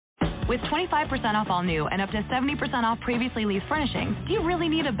With 25% off all new and up to 70% off previously leased furnishings, do you really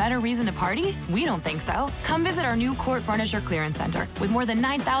need a better reason to party? We don't think so. Come visit our new Court Furniture Clearance Center with more than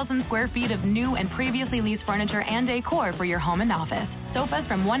 9,000 square feet of new and previously leased furniture and decor for your home and office. Sofas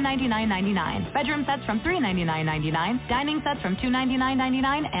from $199.99, bedroom sets from $399.99, dining sets from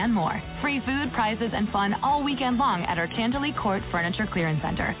 $299.99, and more. Free food, prizes, and fun all weekend long at our Chantilly Court Furniture Clearance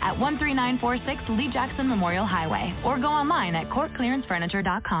Center at 13946 Lee Jackson Memorial Highway, or go online at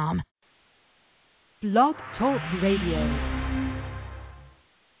courtclearancefurniture.com. Blog Talk Radio.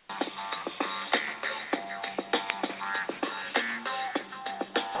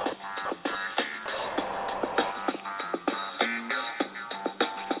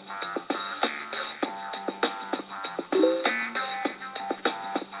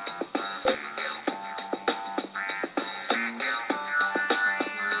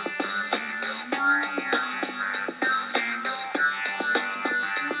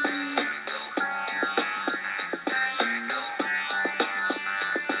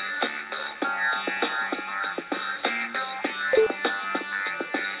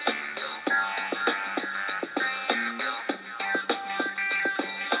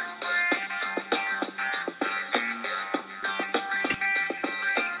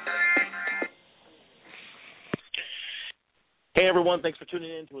 Hey, everyone. Thanks for tuning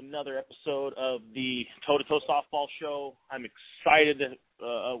in to another episode of the Toe-to-Toe Softball Show. I'm excited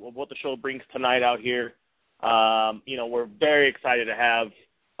of what the show brings tonight out here. We're very excited to have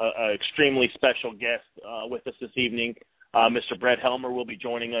an extremely special guest with us this evening. Mr. Brett Helmer will be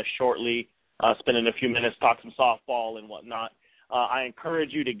joining us shortly, spending a few minutes talking some softball and whatnot. I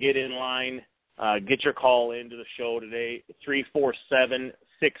encourage you to get in line, get your call into the show today,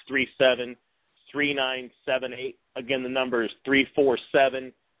 347-637-3978. Again, the number is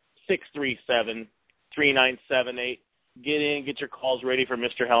 347-637-3978. Get in, get your calls ready for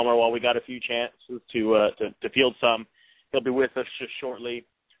Mr. Helmer while we got a few chances to field some. He'll be with us just shortly.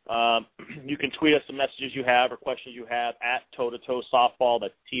 You can tweet us the messages you have or questions you have at Toe-to-Toe Softball.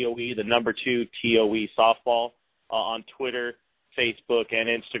 That's TOE, the number 2, TOE Softball, on Twitter, Facebook, and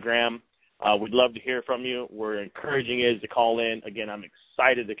Instagram. We'd love to hear from you. We're encouraging you to call in. Again, I'm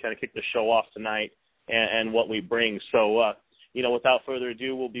excited to kind of kick the show off tonight and what we bring. So, without further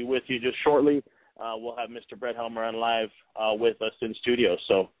ado, we'll be with you just shortly. We'll have Mr. Brett Helmer on live with us in studio.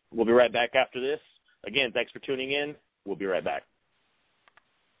 So we'll be right back after this. Again, thanks for tuning in. We'll be right back.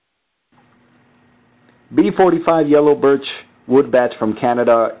 B45 Yellow Birch wood bats from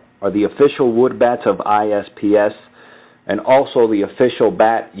Canada are the official wood bats of ISPS and also the official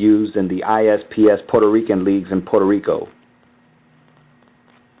bat used in the ISPS Puerto Rican leagues in Puerto Rico.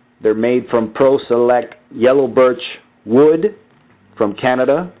 They're made from Pro Select Yellow Birch wood from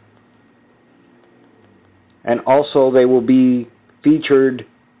Canada, and also they will be featured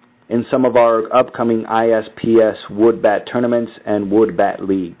in some of our upcoming ISPS wood bat tournaments and wood bat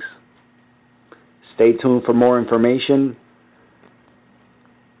leagues. Stay tuned for more information.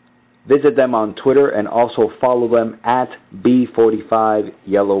 Visit them on Twitter and also follow them at B45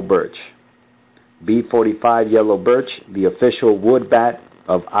 Yellow Birch. B45 Yellow Birch, the official wood bat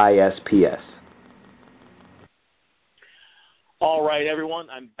of ISPS. All right, everyone,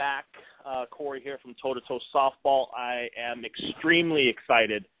 I'm back. Corey here from Toe-to-Toe Softball. I am extremely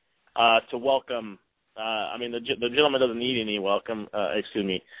excited to welcome. The gentleman doesn't need any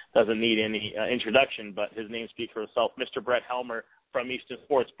doesn't need any introduction, but his name speaks for himself. Mr. Brett Helmer from Easton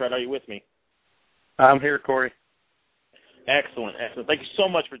Sports. Brett, are you with me? I'm here, Corey. Excellent. Thank you so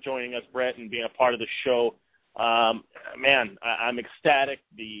much for joining us, Brett, and being a part of the show. I'm ecstatic.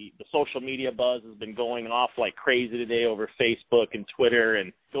 The social media buzz has been going off like crazy today over Facebook and Twitter,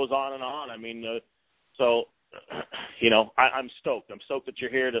 and goes on and on. I'm stoked. I'm stoked that you're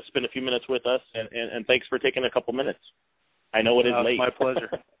here to spend a few minutes with us, and thanks for taking a couple minutes. I know it is late. It's my pleasure.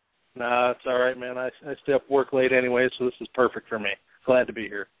 No, it's all right, man. I stay up work late anyway, so this is perfect for me. Glad to be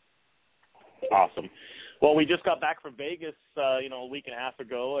here. Awesome. Well, we just got back from Vegas, a week and a half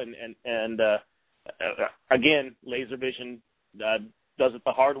ago, and again, laser vision does it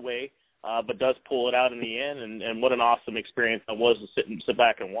the hard way, but does pull it out in the end. And what an awesome experience that was to sit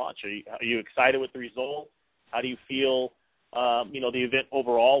back and watch. Are you excited with the result? How do you feel? The event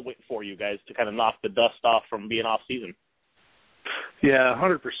overall went for you guys to kind of knock the dust off from being off season. Yeah,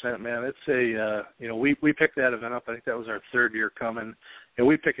 100%, man. It's we picked that event up. I think that was our third year coming, and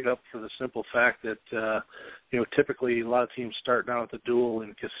we pick it up for the simple fact that typically a lot of teams start down at the Duel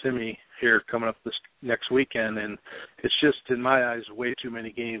in Kissimmee here coming up this next weekend, and it's just, in my eyes, way too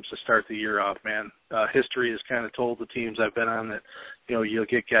many games to start the year off, man. History has kind of told the teams I've been on that you'll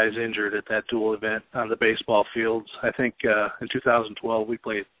get guys injured at that Duel event on the baseball fields. I think in 2012 we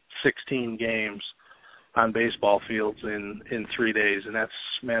played 16 games on baseball fields in 3 days, and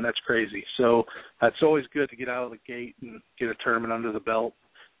that's crazy. So it's always good to get out of the gate and get a tournament under the belt.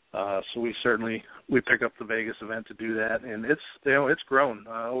 So we pick up the Vegas event to do that, and it's grown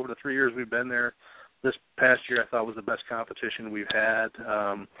over the 3 years we've been there. This past year I thought was the best competition we've had.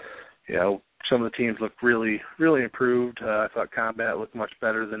 Some of the teams looked really, really improved. I thought Combat looked much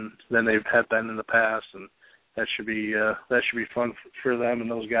better than they had been in the past, and that should be fun for them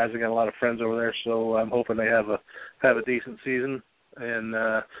and those guys. I got a lot of friends over there, so I'm hoping they have a decent season. And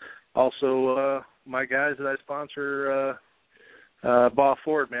also my guys that I sponsor, Ball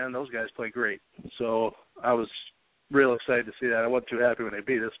Ford, man, those guys play great. So I was real excited to see that. I wasn't too happy when they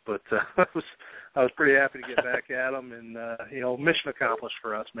beat us, but I was pretty happy to get back at them. And mission accomplished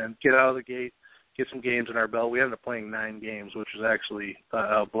for us, man. Get out of the gate, get some games in our belt. We ended up playing 9 games, which is actually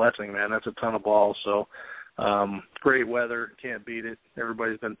a blessing, man. That's a ton of balls. So great weather, can't beat it.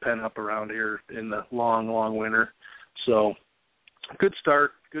 Everybody's been pent up around here in the long, long winter. So good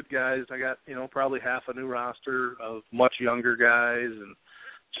start, good guys. I got, probably half a new roster of much younger guys and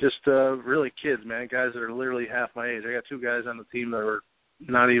just really kids, man, guys that are literally half my age. I got 2 guys on the team that are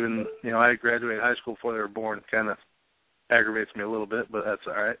not even, I graduated high school before they were born. Kind of aggravates me a little bit, but that's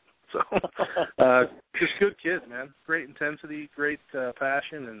all right. So just good kids, man. Great intensity, great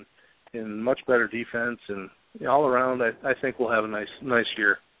passion, and much better defense. And all around, I think we'll have a nice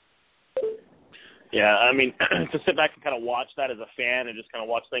year. Yeah, I mean, to sit back and kind of watch that as a fan and just kind of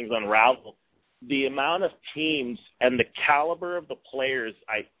watch things unravel, the amount of teams and the caliber of the players,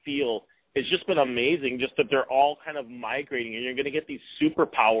 I feel, has just been amazing, just that they're all kind of migrating, and you're going to get these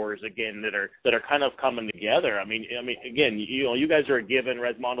superpowers again that are kind of coming together. I mean, again, you guys are a given.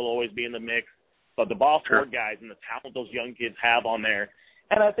 Resmond will always be in the mix, but the Ball Ford guys and the talent those young kids have on there.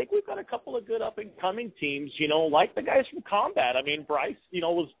 And I think we've got a couple of good up-and-coming teams, like the guys from Combat. I mean, Bryce,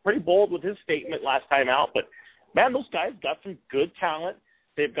 was pretty bold with his statement last time out. But, man, those guys got some good talent.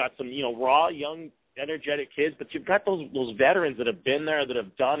 They've got some, raw, young, energetic kids. But you've got those veterans that have been there, that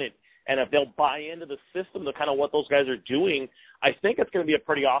have done it. And if they'll buy into the system, the kind of what those guys are doing, I think it's going to be a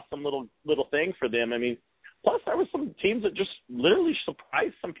pretty awesome little thing for them. I mean, plus there were some teams that just literally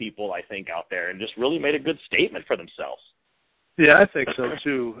surprised some people, I think, out there and just really made a good statement for themselves. Yeah, I think so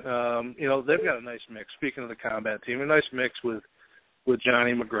too. They've got a nice mix. Speaking of the Combat team, a nice mix with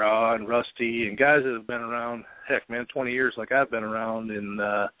Johnny McGraw and Rusty and guys that have been around. Heck, man, 20 years like I've been around, and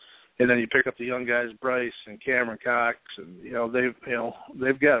then you pick up the young guys, Bryce and Cameron Cox, and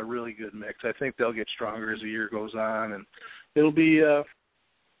they've got a really good mix. I think they'll get stronger as the year goes on, and it'll be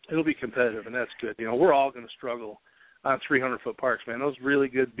competitive, and that's good. We're all going to struggle on 300-foot parks, man. Those really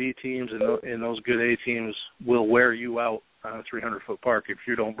good B teams and those good A teams will wear you out on a 300-foot park if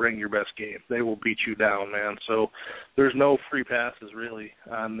you don't bring your best game. They will beat you down, man. So there's no free passes really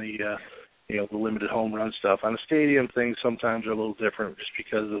on the the limited home run stuff. On the stadium, things sometimes are a little different just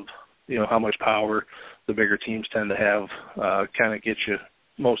because of how much power the bigger teams tend to have, kind of get you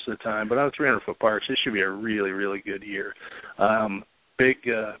most of the time. But on 300-foot parks, it should be a really, really good year. Big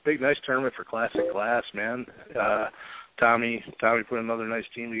nice tournament for Classic Glass, man. Tommy put another nice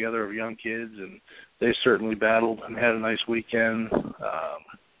team together of young kids, and they certainly battled and had a nice weekend.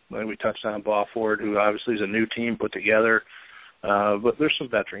 We touched on Ball Ford, who obviously is a new team put together. But there's some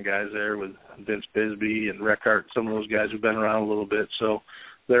veteran guys there with Vince Bisbee and Reckhart, some of those guys who've been around a little bit. So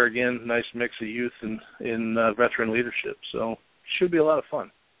there again, nice mix of youth and veteran leadership. So should be a lot of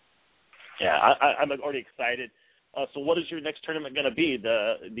fun. Yeah, I'm already excited. So what is your next tournament going to be?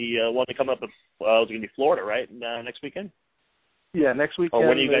 The one to come up, it's going to be Florida, right? Next weekend? Yeah, next weekend. Or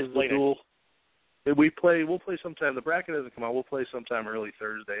when do you guys play next? We'll play sometime. The bracket doesn't come out. We'll play sometime early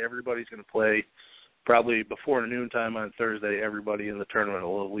Thursday. Everybody's going to play probably before noontime on Thursday. Everybody in the tournament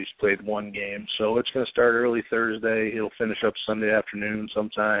will have at least played one game. So it's going to start early Thursday. It'll finish up Sunday afternoon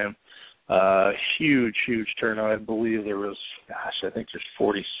sometime. Huge turnout. I believe there was, I think there's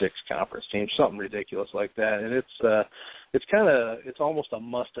 46 conference teams, something ridiculous like that. And it's almost a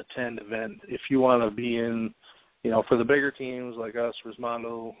must-attend event if you want to be in, for the bigger teams like us,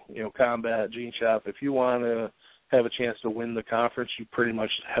 Resmondo, Combat, Gene Shop. If you want to have a chance to win the conference, you pretty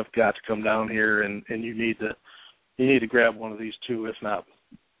much have got to come down here, and you need to grab one of these two, if not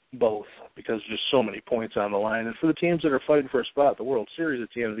both, because there's just so many points on the line. And for the teams that are fighting for a spot at the World Series at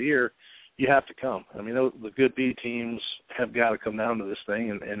the end of the year, you have to come. I mean, the good B teams have got to come down to this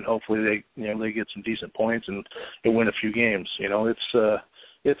thing, and hopefully they get some decent points and win a few games.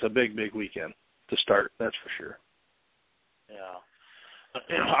 It's a big weekend to start. That's for sure. Yeah.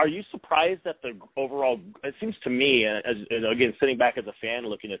 Are you surprised at the overall? It seems to me, as again sitting back as a fan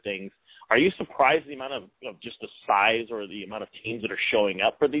looking at things, are you surprised the amount of just the size or the amount of teams that are showing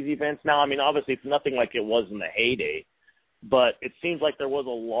up for these events now? I mean, obviously it's nothing like it was in the heyday, but it seems like there was a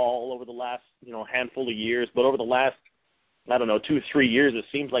lull over the last handful of years. But over the last 2-3 years, it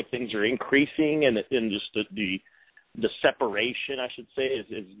seems like things are increasing, and just the separation, I should say,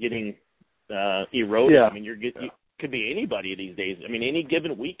 is getting eroded. Yeah. I mean, you could be anybody these days. I mean, any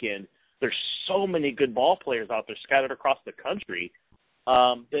given weekend, there's so many good ball players out there scattered across the country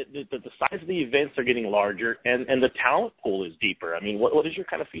that the size of the events are getting larger, and the talent pool is deeper. I mean, what is your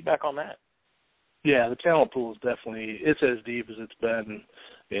kind of feedback on that? Yeah, the talent pool is definitely, it's as deep as it's been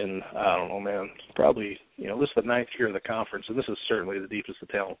in, I don't know, man, probably, this is the 9th year of the conference, and this is certainly the deepest the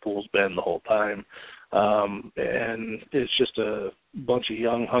talent pool's been the whole time. And it's just a bunch of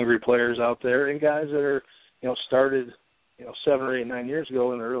young, hungry players out there, and guys that are, started, 7 or 8, 9 years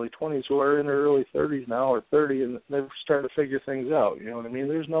ago in their early 20s who are in their early 30s now or 30, and they're starting to figure things out. You know what I mean?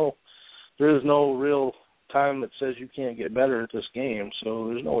 There is no real time that says you can't get better at this game, so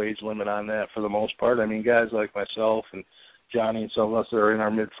there's no age limit on that for the most part. I mean, guys like myself and Johnny and some of us that are in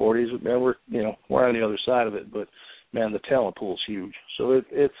our mid-40s, man, we're on the other side of it, but man, the talent pool is huge. So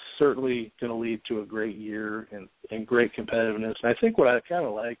it's certainly going to lead to a great year and great competitiveness. And I think what I kind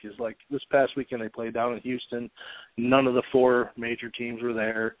of like is, like, this past weekend they played down in Houston. None of the 4 major teams were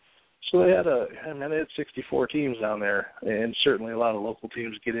there. So they had 64 teams down there, and certainly a lot of local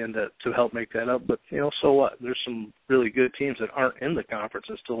teams get in to help make that up. But, so what? There's some really good teams that aren't in the conference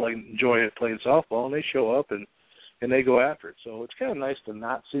and still enjoy playing softball, and they show up and they go after it. So it's kind of nice to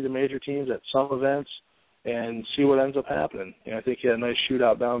not see the major teams at some events and see what ends up happening. I think you had a nice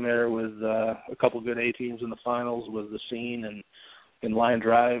shootout down there with a couple good A teams in the finals with the Scene and Line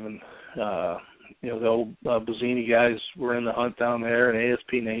Drive, and the old Bozzini guys were in the hunt down there, and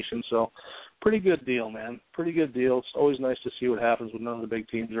ASP Nation. So pretty good deal, man. Pretty good deal. It's always nice to see what happens when none of the big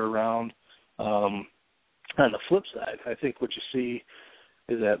teams are around. On the flip side, I think what you see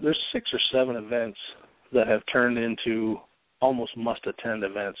is that there's 6 or 7 events that have turned into almost must-attend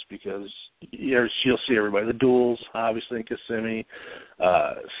events because you'll see everybody. The duels, obviously, in Kissimmee,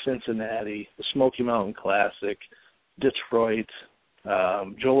 Cincinnati, the Smoky Mountain Classic, Detroit,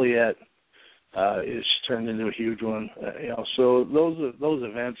 Joliet is turned into a huge one. So those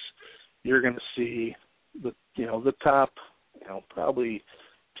events, you're going to see the top, probably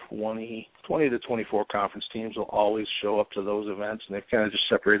 20 to 24 conference teams will always show up to those events, and they kind of just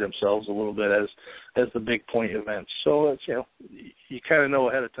separate themselves a little bit as the big point events. So it's, you kind of know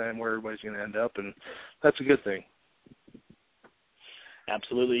ahead of time where everybody's going to end up, and that's a good thing.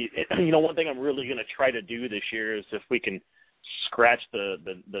 Absolutely. One thing I'm really going to try to do this year is, if we can scratch the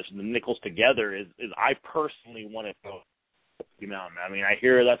nickels together, is I personally want to go to Smoky Mountain. I mean, I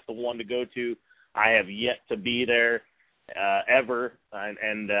hear that's the one to go to. I have yet to be there ever,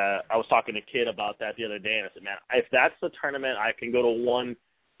 and I was talking to Kid about that the other day, and I said, man, if that's the tournament I can go to one,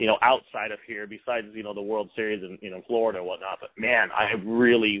 outside of here, besides, the World Series in Florida and whatnot, but man, I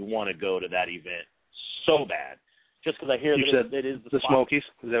really want to go to that event so bad, just because I hear that it is the Smokies.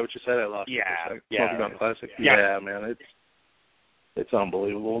 Is that what you said? I lost. Yeah. Smoky Mountain Classic. Yeah, man, it's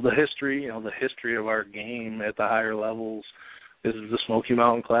unbelievable. The history of our game at the higher levels is the Smoky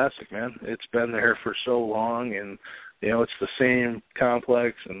Mountain Classic, man. It's been there for so long, and it's the same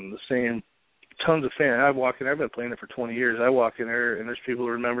complex and the same tons of fans. I've been playing it for 20 years. I walk in there, and there's people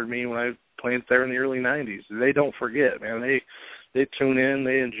who remembered me when I played there in the early 90s. They don't forget, man. They tune in.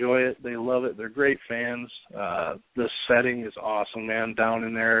 They enjoy it. They love it. They're great fans. The setting is awesome, man. Down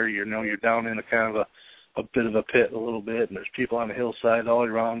in there, you're down in a kind of a bit of a pit a little bit, and there's people on the hillside all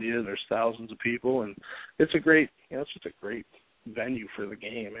around you, and there's thousands of people, and it's a great, it's just a great venue for the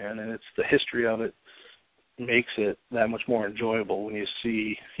game, man. And it's the history of it makes it that much more enjoyable when you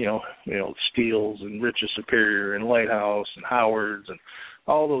see, Steels and Riches Superior and Lighthouse and Howards and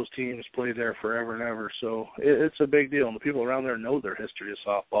all those teams played there forever and ever. So it's a big deal, and the people around there know their history of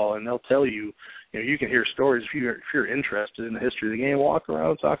softball, and they'll tell you, you can hear stories if you're interested in the history of the game. Walk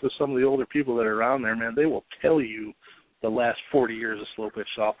around and talk to some of the older people that are around there, man. They will tell you the last 40 years of slow pitch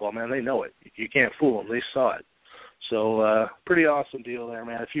softball, man. They know it. You can't fool them. They saw it. So pretty awesome deal there,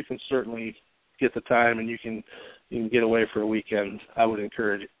 man. If you can certainly get the time and you can get away for a weekend, I would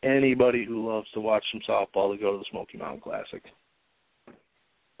encourage anybody who loves to watch some softball to go to the Smoky Mountain Classic.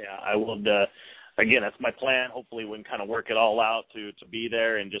 Yeah, I would. Again, that's my plan. Hopefully, we can kind of work it all out to be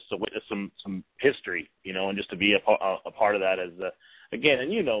there and just to witness some history, and just to be a part of that as again. And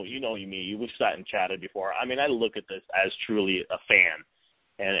me, we've sat and chatted before. I mean, I look at this as truly a fan,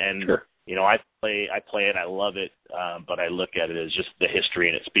 and sure. I play it, I love it, but I look at it as just the history,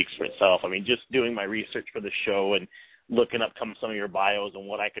 and it speaks for itself. I mean, just doing my research for the show and looking up some of your bios and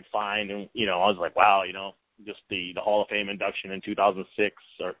what I could find, and I was like, wow, just the Hall of Fame induction in 2006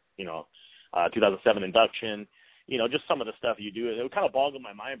 or 2007 induction, just some of the stuff you do. It kind of boggled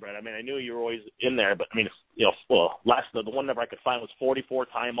my mind, Brett. I mean, I knew you were always in there, but I mean, the one number I could find was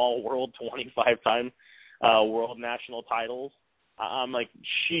 44-time All-World, 25-time World National titles. I'm like,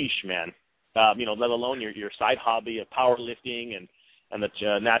 sheesh, man. Let alone your side hobby of powerlifting and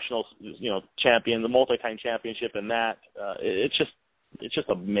the national, champion, the multi-time championship, and that. It's just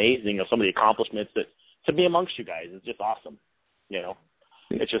amazing of some of the accomplishments that to be amongst you guys is just awesome.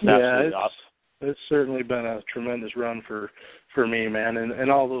 It's just absolutely awesome. It's certainly been a tremendous run for me, man.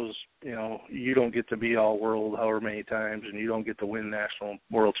 And all those, you don't get to be all world however many times, and you don't get to win national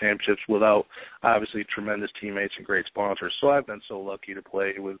world championships without obviously tremendous teammates and great sponsors. So I've been so lucky to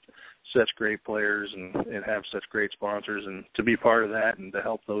play with such great players and have such great sponsors, and to be part of that and to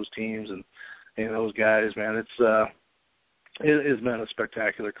help those teams and those guys, man. It has been a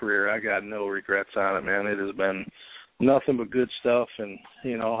spectacular career. I got no regrets on it, man. It has been nothing but good stuff, and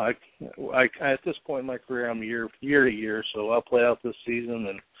I at this point in my career, I'm year to year, so I'll play out this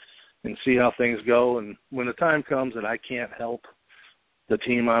season and see how things go. And when the time comes and I can't help the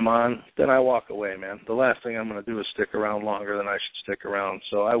team I'm on, then I walk away, man. The last thing I'm going to do is stick around longer than I should stick around.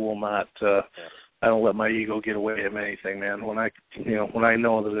 So I will not. I don't let my ego get away of anything, man. When I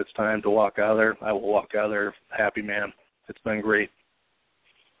know that it's time to walk out of there, I will walk out of there happy, man. It's been great.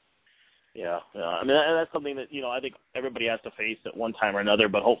 Yeah. I mean, that's something that, I think everybody has to face at one time or another,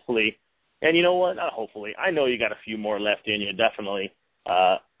 but hopefully, and you know what? Not hopefully. I know you got a few more left in you, definitely.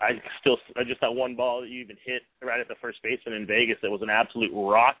 Just that one ball that you even hit right at the first baseman in Vegas that was an absolute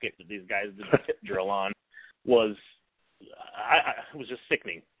rocket that these guys did the tip drill on was just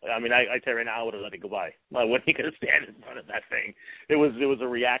sickening. I mean, I tell you right now, I would have let it go by. I wouldn't even stand in front of that thing. It was a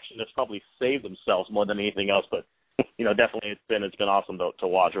reaction that's probably saved themselves more than anything else, but definitely it's been awesome to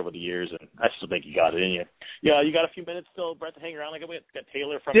watch over the years, and I still think you got it in you. Yeah, you got a few minutes still, Brett, to hang around. We got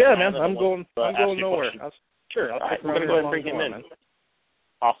Taylor from man. I'm going nowhere. Sure. All right, we're going to go ahead and bring him in. Man.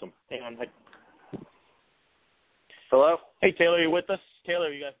 Awesome. Hang on. Hello. Hey, Taylor, you with us?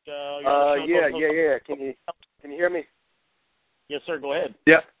 Taylor, you got yeah. Can you hear me? Yes, sir. Go ahead.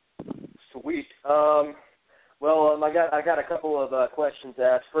 Yeah. Sweet. I got a couple of questions to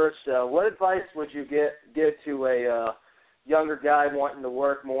ask. First, what advice would you give to a younger guy wanting to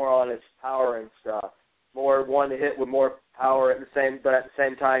work more on his power and stuff, more wanting to hit with more power at the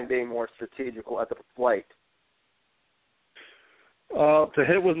same time being more strategical at the plate? To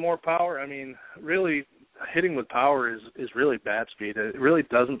hit with more power, I mean, really, hitting with power is really bat speed. It really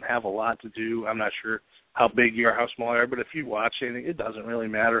doesn't have a lot to do. I'm not sure how big you are, how small you are, but if you watch anything, it doesn't really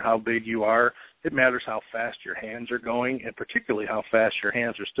matter how big you are. It matters how fast your hands are going, and particularly how fast your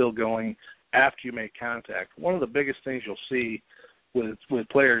hands are still going after you make contact. One of the biggest things you'll see with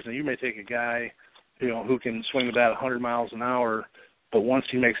players, and you may take a guy, who can swing the bat 100 miles an hour, but once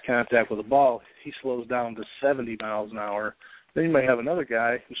he makes contact with the ball, he slows down to 70 miles an hour. Then you may have another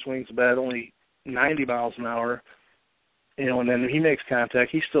guy who swings the bat only 90 miles an hour, and then he makes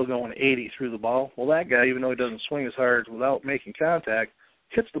contact, he's still going 80 through the ball. Well, that guy, even though he doesn't swing as hard without making contact,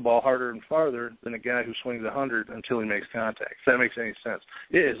 hits the ball harder and farther than a guy who swings 100 until he makes contact. If that makes any sense.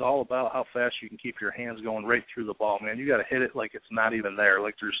 It is all about how fast you can keep your hands going right through the ball, man. You got to hit it like it's not even there,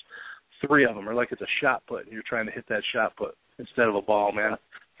 like there's three of them, or like it's a shot put, and you're trying to hit that shot put instead of a ball, man.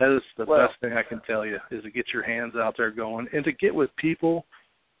 That is the best thing I can tell you, is to get your hands out there going and to get with people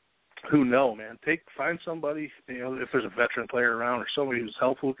who know, man. Find somebody, if there's a veteran player around or somebody who's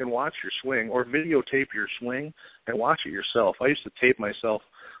helpful who can watch your swing or videotape your swing and watch it yourself. I used to tape myself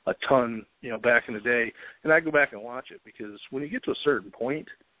a ton, back in the day, and I go back and watch it because when you get to a certain point,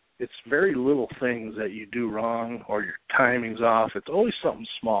 it's very little things that you do wrong or your timing's off. It's always something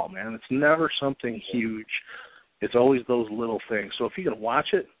small, man. It's never something huge. It's always those little things. So if you can watch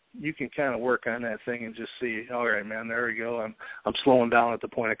it, you can kind of work on that thing and just see, all right, man, there we go. I'm slowing down at the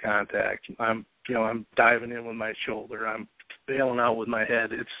point of contact. I'm diving in with my shoulder. I'm bailing out with my head.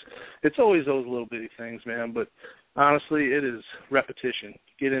 It's always those little bitty things, man. But honestly, it is repetition.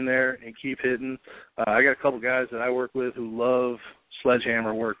 Get in there and keep hitting. I got a couple guys that I work with who love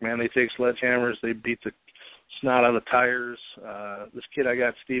sledgehammer work, man. They take sledgehammers. They beat the snot out of the tires. This kid I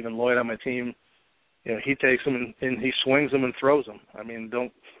got, Stephen Lloyd, on my team, he takes them and he swings them and throws them. I mean,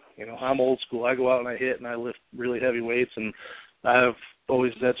 I'm old school. I go out and I hit and I lift really heavy weights, and that's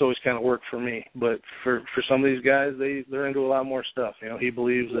always kind of worked for me. But for some of these guys, they're into a lot more stuff. He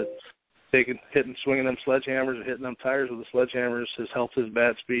believes that swinging them sledgehammers or hitting them tires with the sledgehammers has helped his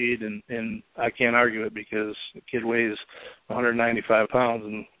bat speed, and I can't argue it because the kid weighs 195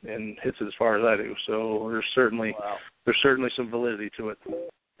 pounds and hits it as far as I do. So there's certainly some validity to it.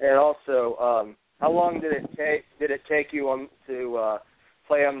 And also, how long did it take you to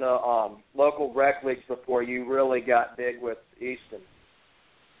play on the local rec leagues before you really got big with Easton?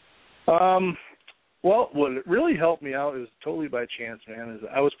 Well, what really helped me out is totally by chance, man. Is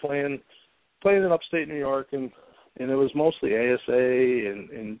I was playing in upstate New York, and it was mostly ASA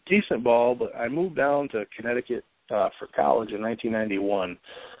and decent ball, but I moved down to Connecticut for college in 1991,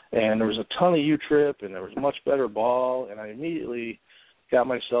 and there was a ton of U-Trip, and there was much better ball, and I immediately got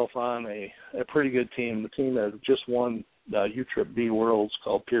myself on a pretty good team, the team that just won U-Trip B Worlds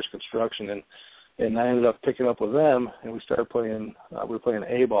called Pierce Construction, and I ended up picking up with them, and we started playing, we were playing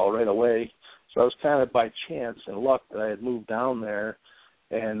A-ball right away. So I was kind of by chance and luck that I had moved down there,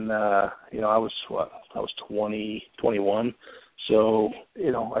 and I was 20, 21. So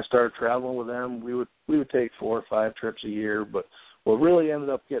I started traveling with them. We would take 4 or 5 trips a year, but what really ended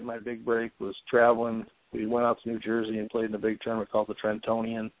up getting my big break was traveling. We went out to New Jersey and played in a big tournament called the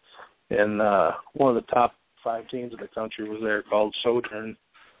Trentonian, and one of the top 5 teams in the country was there called Sojourn,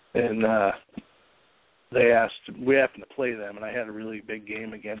 and we happened to play them, and I had a really big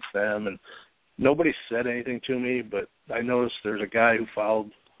game against them, and nobody said anything to me, but I noticed there's a guy who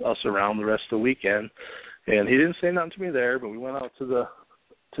followed us around the rest of the weekend, and he didn't say nothing to me there, but we went out to the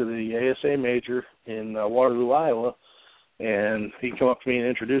ASA major in Waterloo, Iowa, and he came up to me and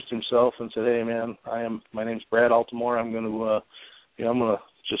introduced himself and said, "Hey, man, my name's Brad Altamore. I'm going to, I'm going to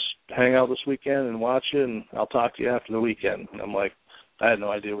just hang out this weekend and watch you, and I'll talk to you after the weekend." And I'm like, I had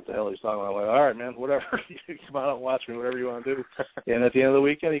no idea what the hell he's talking about. I'm like, all right, man, whatever. You come out and watch me, whatever you want to do. And at the end of the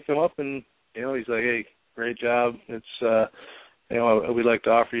weekend, he come up and, he's like, "Hey, great job. It's, we'd like to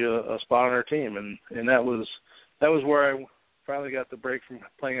offer you a spot on our team." And that was where I finally got the break from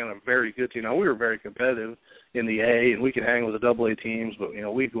playing on a very good team. Now, we were very competitive in the A, and we could hang with the AA teams, but,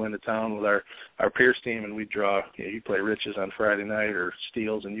 we'd go into town with our Pierce team, and we'd draw, you'd play Riches on Friday night or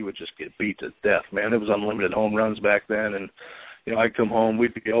Steels, and you would just get beat to death, man. It was unlimited home runs back then, and, I'd come home,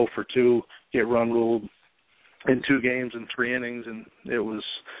 we'd be 0 for 2, get run ruled in 2 games in 3 innings, and it was,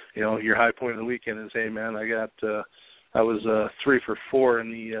 your high point of the weekend is, "Hey, man, I was 3 for 4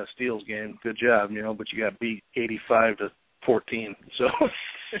 in the Steels game. Good job," but you got beat 85-14. So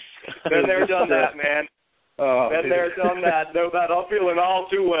been there, done that, man. Been there, done that. Know that I'm feeling all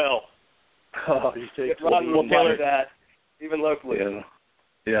too well. Oh, you take Ron will tell you that, even locally.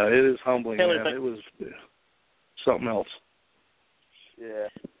 Yeah, it is humbling, Taylor, man. It was something else. Yeah.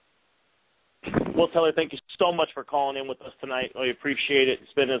 Well, Taylor, thank you so much for calling in with us tonight. We appreciate it,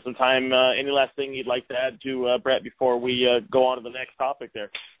 spending some time. Any last thing you'd like to add to Brett before we go on to the next topic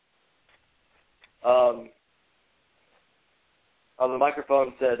there? On the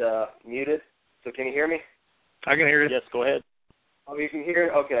microphone said muted, so can you hear me? I can hear you. Yes, go ahead. Oh, you can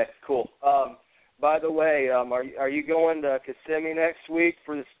hear? Okay, cool. By the way, are you going to Kissimmee next week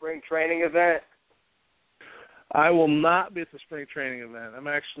for the spring training event? I will not be at the spring training event. I'm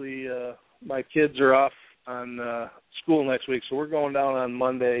actually my kids are off on school next week, so we're going down on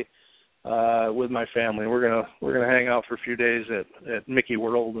Monday with my family. We're gonna hang out for a few days at Mickey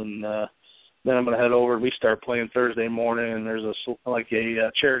World, and then I'm gonna head over. We start playing Thursday morning, and there's a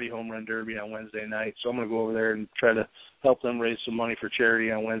charity home run derby on Wednesday night. So I'm gonna go over there and try to help them raise some money for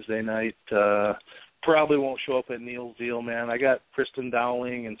charity on Wednesday night. Probably won't show up at Neil's deal, man. I got Kristen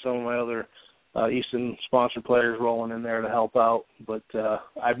Dowling and some of my other Easton sponsored players rolling in there to help out, but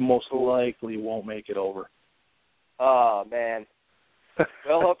I most likely won't make it over. Oh man.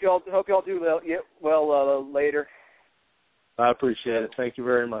 Well, hope y'all do well later. I appreciate it. Thank you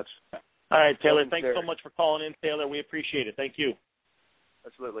very much. All right, Taylor. Thanks so much for calling in, Taylor. We appreciate it. Thank you.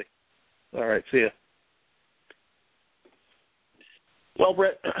 Absolutely. All right. See ya. Well,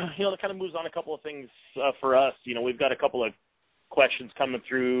 Brett, that kind of moves on a couple of things for us. We've got a couple of questions coming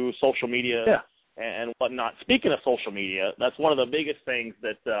through social media and whatnot. Speaking of social media, that's one of the biggest things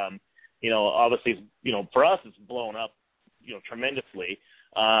that, obviously, for us, it's blown up, tremendously.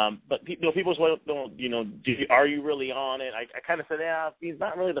 But people don't, are you really on it? I kind of said, he's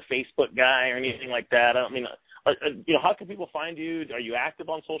not really the Facebook guy or anything like that. I mean, how can people find you? Are you active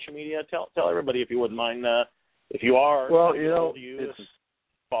on social media? Tell everybody if you wouldn't mind. If you are, well,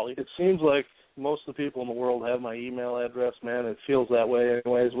 it seems like most of the people in the world have my email address, man. It feels that way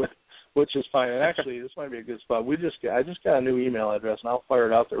anyways, which is fine. And actually, this might be a good spot. I just got a new email address, and I'll fire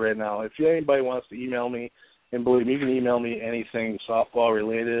it out there right now. If anybody wants to email me, and believe me, you can email me anything softball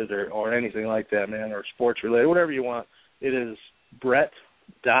related or anything like that, man, or sports related, whatever you want. It is Brett,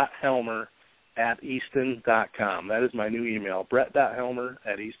 brett.helmer@easton.com. That is my new email,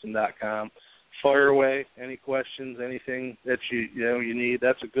 brett.helmer@easton.com. Fire away. Any questions, anything that you need,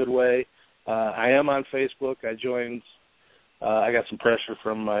 that's a good way. I am on Facebook. I joined. I got some pressure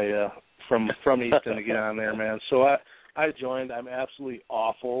from my from Easton to get on there, man. So I joined. I'm absolutely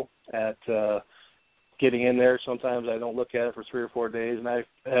awful at getting in there. Sometimes I don't look at it for 3 or 4 days, and I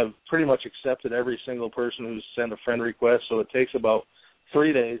have pretty much accepted every single person who's sent a friend request. So it takes about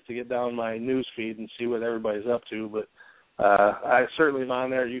 3 days to get down my news feed and see what everybody's up to. But I certainly am on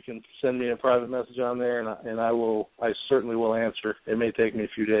there. You can send me a private message on there, and I certainly will answer. It may take me a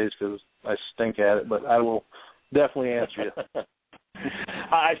few days because I stink at it, but I will definitely answer you.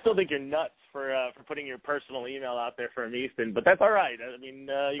 I still think you're nuts for putting your personal email out there for Easton, but that's all right. I mean, you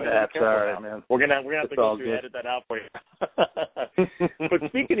got to be careful all right, now. man. We're gonna have to go through and edit that out for you. But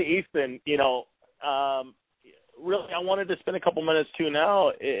speaking of Easton, really, I wanted to spend a couple minutes too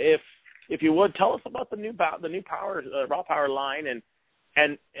now, if you would tell us about the new power raw power line,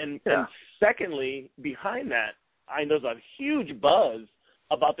 and secondly, behind that, there's a huge buzz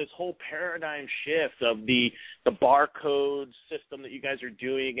about this whole paradigm shift of the barcode system that you guys are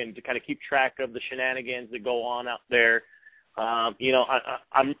doing, and to kind of keep track of the shenanigans that go on out there. I'm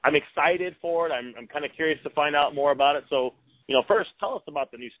excited for it. I'm kind of curious to find out more about it. So, first tell us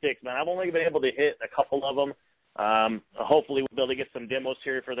about the new sticks, man. I've only been able to hit a couple of them. Hopefully we'll be able to get some demos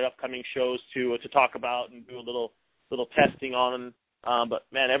here for the upcoming shows to talk about and do a little testing on them. But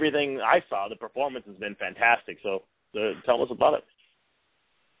man, everything I saw, the performance has been fantastic. So tell us about it.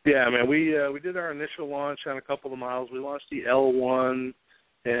 Yeah, man, we did our initial launch on a couple of models. We launched the L1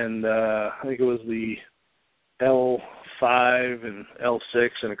 and I think it was the L5 and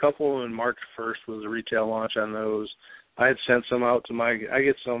L6, and a couple of them in March 1st was the retail launch on those. I had sent some out to I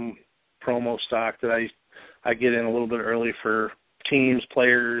get some promo stock that I get in a little bit early for teams,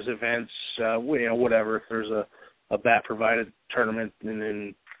 players, events, whatever. If there's a bat-provided tournament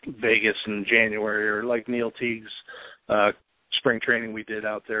in Vegas in January, or like Neil Teague's spring training we did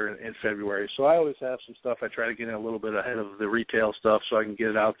out there in February. So I always have some stuff. I try to get in a little bit ahead of the retail stuff so I can get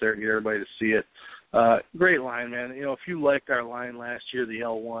it out there and get everybody to see it. Great line, man. If you liked our line last year, the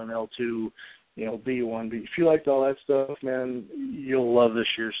L1, L2, B1, if you liked all that stuff, man, you'll love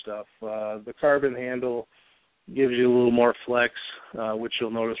this year's stuff. The carbon handle gives you a little more flex, which you'll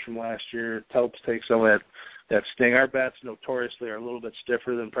notice from last year. It helps take some of that sting. Our bats notoriously are a little bit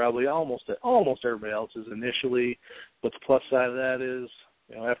stiffer than probably almost everybody else's initially, but the plus side of that is,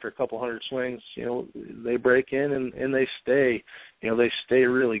 after a couple hundred swings, they break in and they stay. They stay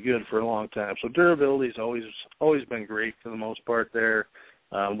really good for a long time. So durability's always been great for the most part there.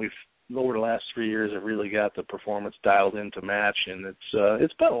 We've over the last 3 years have really got the performance dialed in to match, and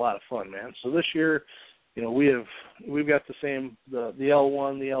it's been a lot of fun, man. So this year, we've got the same the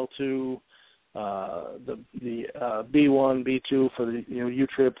L1, the L2, the B1, B2 for the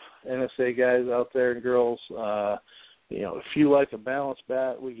U-Trip NSA guys out there and girls. If you like a balanced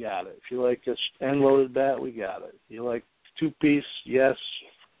bat, we got it. If you like a end-loaded bat, we got it. You like 2-piece, yes.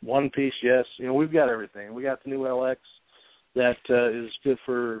 1-piece, yes. We've got everything. We got the new LX that is good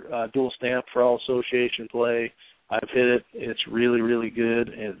for dual stamp for all association play. I've hit it. It's really, really good.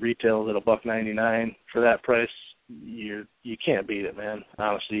 It retails at $1.99 for that price. You can't beat it, man.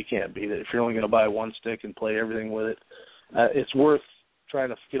 Honestly, you can't beat it. If you're only going to buy one stick and play everything with it, it's worth trying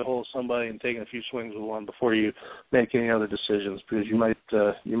to get a hold of somebody and taking a few swings with one before you make any other decisions, because you might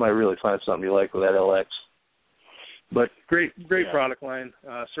really find something you like with that LX. But great product line.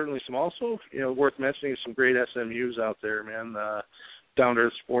 Certainly some also, worth mentioning, some great SMUs out there, man. Down to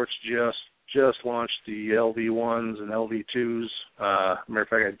Earth Sports just launched the LV1s and LV2s. Matter of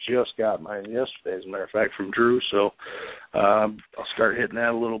fact, I just got mine yesterday, as a matter of fact, from Drew. So I'll start hitting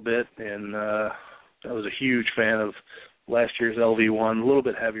that a little bit. And I was a huge fan of last year's LV1, a little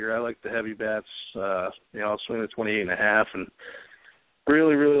bit heavier. I like the heavy bats. I'll swing the 28.5 and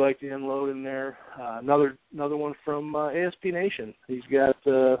really, really like the end load in there. Another one from ASP Nation. He's got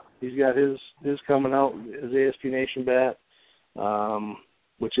his coming out, his ASP Nation bat,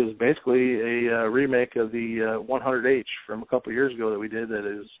 which is basically a remake of the 100H from a couple of years ago that we did. That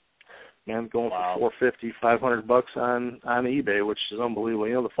is, man, going for $450, $500 on eBay, which is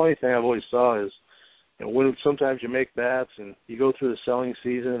unbelievable. The funny thing I've always saw is, when sometimes you make bats and you go through the selling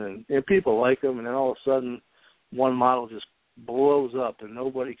season and people like them, and then all of a sudden one model just blows up and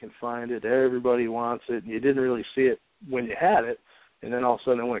nobody can find it. Everybody wants it. And you didn't really see it when you had it, and then all of a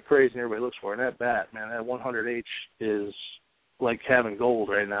sudden it went crazy and everybody looks for it. And that bat, man, that 100H is like having gold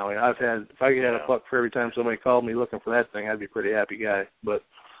right now. If I could have a buck for every time somebody called me looking for that thing, I'd be a pretty happy guy. But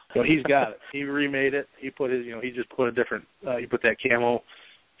he's got it. He remade it. He put his, he just put a different. He put that camo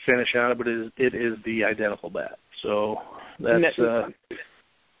finish on it, but it is the identical bat. So that's with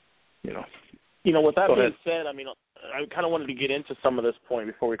that being said, I mean, I kind of wanted to get into some of this point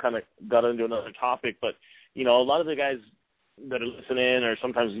before we kind of got into another topic, but a lot of the guys that are listening, or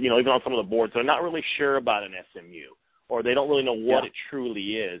sometimes even on some of the boards, they're not really sure about an SMU, or they don't really know what it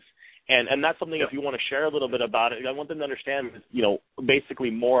truly is. And that's something, if you want to share a little bit about it, I want them to understand, basically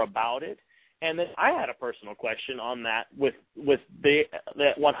more about it. And then I had a personal question on that with the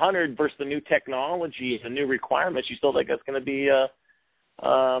 100 versus the new technology and new requirements. You still think that's going to be as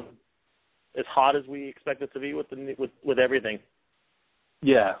hot as we expect it to be with everything?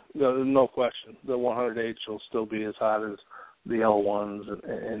 Yeah, no question. The 100H will still be as hot as the L1s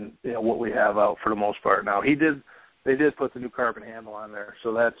and what we have out for the most part now. They did put the new carbon handle on there,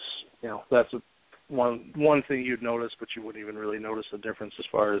 so that's one thing you'd notice, but you wouldn't even really notice the difference as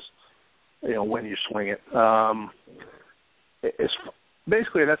far as when you swing it. It's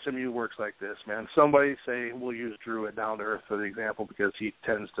basically an SMU works like this, man. Somebody say we'll use Drew at Down to Earth for the example because he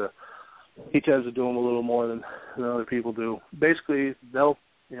tends to do them a little more than other people do. Basically, they'll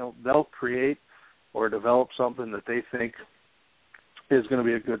create or develop something that they think is going to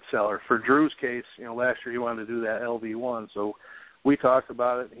be a good seller. For Drew's case, last year he wanted to do that LV1, so we talked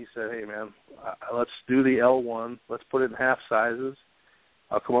about it, and he said, hey, man, let's do the L1. Let's put it in half sizes.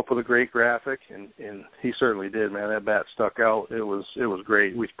 I'll come up with a great graphic, and he certainly did, man. That bat stuck out. It was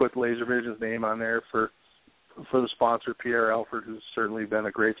great. We put Laser Vision's name on there for the sponsor, Pierre Alford, who's certainly been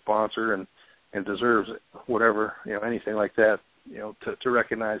a great sponsor and deserves whatever, anything like that, to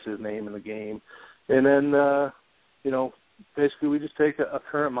recognize his name in the game. And then, basically we just take a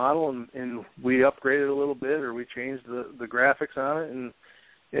current model and we upgrade it a little bit, or we change the graphics on it,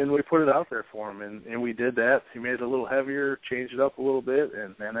 and we put it out there for him. And we did that. He made it a little heavier, changed it up a little bit,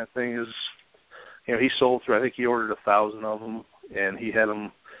 and man, that thing is, he sold through, I think he ordered 1,000 of them, and he had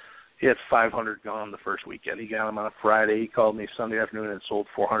 500 gone the first weekend. He got them on a Friday. He called me Sunday afternoon and sold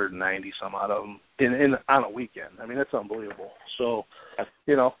 490 some out of them on a weekend. I mean, that's unbelievable. So,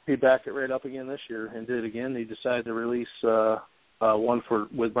 he backed it right up again this year and did it again. He decided to release one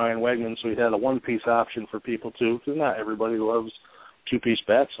with Brian Wegman, so he had a one-piece option for people too, because not everybody loves two-piece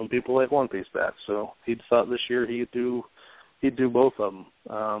bats. Some people like one-piece bats. So he thought this year he'd do both of them.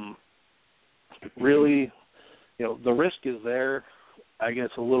 Really, the risk is there, I guess,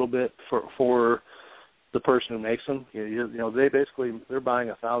 a little bit for the person who makes them. They're buying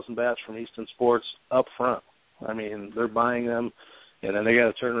 1,000 bats from Easton Sports up front. I mean, they're buying them, and then they got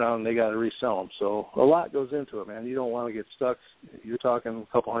to turn around and they got to resell them. So a lot goes into it, man. You don't want to get stuck. You're talking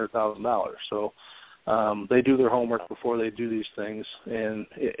a couple $100,000. So they do their homework before they do these things, and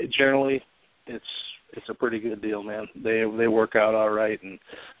generally it's a pretty good deal, man. They work out all right, and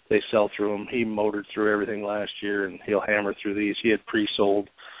they sell through them. He motored through everything last year, and he'll hammer through these. He had pre-sold.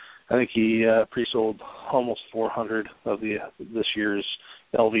 I think he pre-sold almost 400 of this year's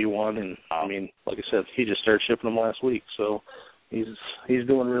LV1, and I mean, like I said, he just started shipping them last week, so he's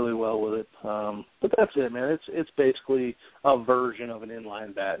doing really well with it. But that's it, man. It's basically a version of an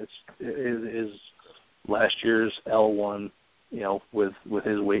inline bat. It is last year's L1, with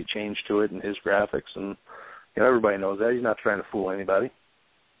his weight change to it and his graphics, and everybody knows that. He's not trying to fool anybody.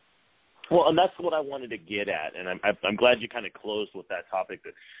 Well, and that's what I wanted to get at, and I'm glad you kind of closed with that topic,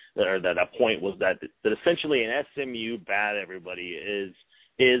 that point was that essentially an SMU bat, everybody,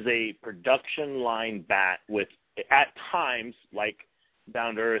 is a production line bat with, at times, like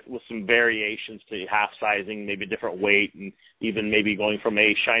Down to Earth, with some variations to half sizing, maybe different weight, and even maybe going from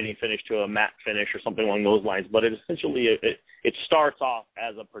a shiny finish to a matte finish or something along those lines. But it essentially it starts off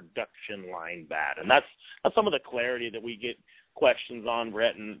as a production line bat, and that's some of the clarity that we get questions on,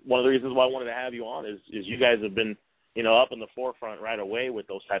 Brett. And one of the reasons why I wanted to have you on is you guys have been up in the forefront right away with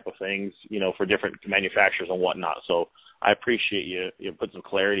those type of things, for different manufacturers and whatnot. So I appreciate you put some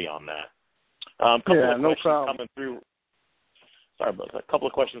clarity on that. No problem. Coming through. Sorry about that. A couple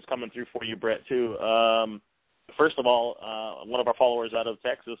of questions coming through for you, Brett, too. First of all, one of our followers out of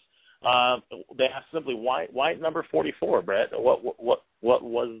Texas, they asked simply, why number 44, Brett? What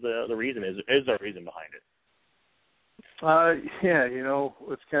was the reason? Is there a reason behind it?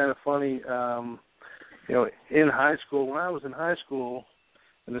 It's kind of funny. In high school, when I was in high school,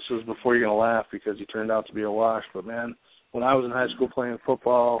 and this was before you're going to laugh because he turned out to be a wash, but, man, when I was in high school playing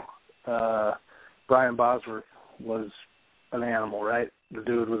football, Brian Bosworth was an animal, right? The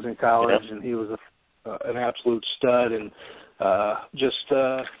dude was in college, and he was an absolute stud, and just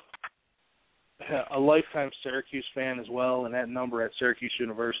a lifetime Syracuse fan as well, and that number at Syracuse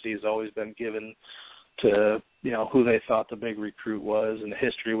University has always been given to, who they thought the big recruit was, and the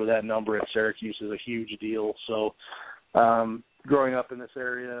history with that number at Syracuse is a huge deal. So growing up in this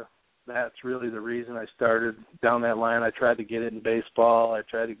area, that's really the reason I started down that line. I tried to get it in baseball. I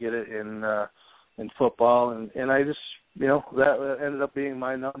tried to get it in football, and I just, that ended up being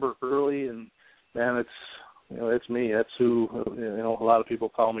my number early. And man, it's me. That's who, a lot of people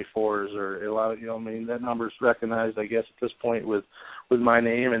call me Fours, or a lot of, that number's recognized, I guess, at this point with my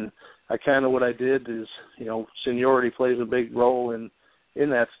name. And I kind of, what I did is, seniority plays a big role in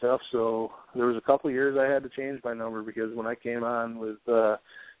that stuff. So there was a couple of years I had to change my number, because when I came on with,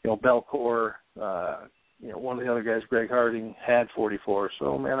 Belcourt, one of the other guys, Greg Harding, had 44.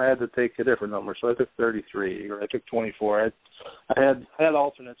 So, man, I had to take a different number. So I took 33, or I took 24. I had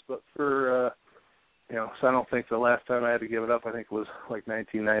alternates, but for, so I don't think the last time I had to give it up, I think it was like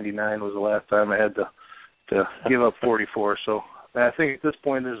 1999 was the last time I had to give up 44. So I think at this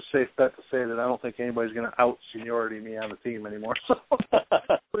point there's a safe bet to say that I don't think anybody's going to out-seniority me on the team anymore. So that'd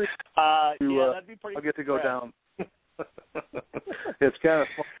be pretty. I'll get to go down. It's kind of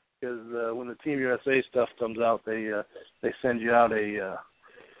fun because when the Team USA stuff comes out, they send you out a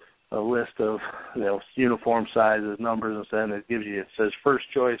list of uniform sizes, numbers, and it gives you, it says first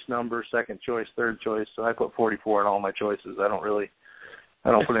choice number, second choice, third choice. So I put 44 in all my choices. I don't put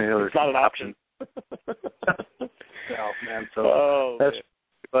any other. It's not an option. No, man. So that's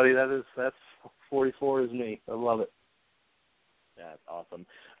buddy. That's 44 is me. I love it. That's awesome.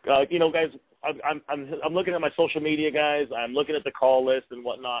 Guys, I'm looking at my social media, guys. I'm looking at the call list and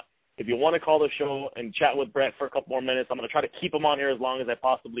whatnot. If you want to call the show and chat with Brett for a couple more minutes, I'm going to try to keep him on here as long as I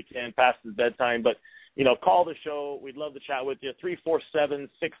possibly can past his bedtime. But, call the show. We'd love to chat with you.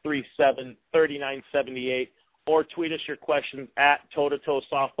 347-637-3978. Or tweet us your questions at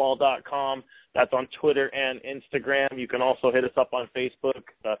toetoesoftball.com. That's on Twitter and Instagram. You can also hit us up on Facebook,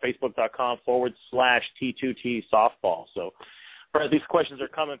 facebook.com/T2T softball. So, Brett, these questions are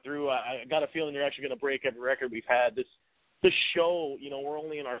coming through. I got a feeling you're actually going to break every record we've had. This show, we're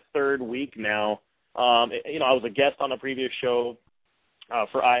only in our third week now. I was a guest on a previous show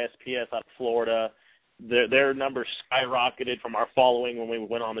for ISPS out of Florida. Their numbers skyrocketed from our following when we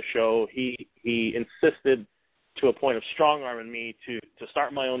went on the show. He insisted to a point of strong-arming me to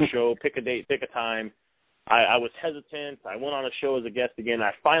start my own show, pick a date, pick a time. I was hesitant. I went on a show as a guest again.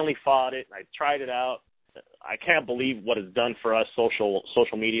 I finally fought it. I tried it out. I can't believe what it's done for us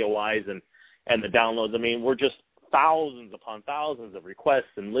social media-wise and the downloads. I mean, we're just thousands upon thousands of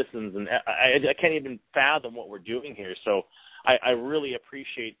requests and listens, and I can't even fathom what we're doing here. So I really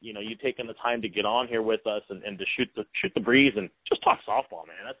appreciate, you taking the time to get on here with us and to shoot the breeze and just talk softball,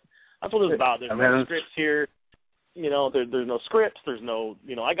 man. That's what it's about. There's no scripts here. There's no scripts. There's no,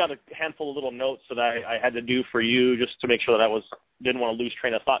 I got a handful of little notes that I had to do for you just to make sure that didn't want to lose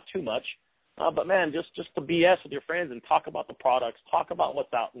train of thought too much. But man, just to BS with your friends and talk about the products, talk about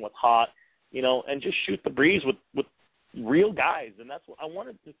what's out and what's hot, and just shoot the breeze with real guys. And that's what I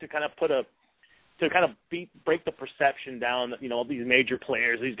wanted to kind of break the perception down that, these major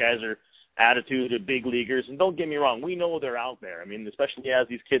players, these guys are attitude big leaguers. And don't get me wrong, we know they're out there. I mean, especially as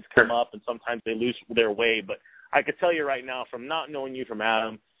these kids come up and sometimes they lose their way. But I could tell you right now, from not knowing you from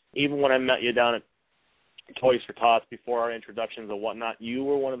Adam, even when I met you down at Toys for Tots before our introductions and whatnot, you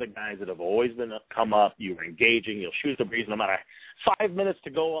were one of the guys that have always been come up. You were engaging. You'll shoot the breeze no matter 5 minutes to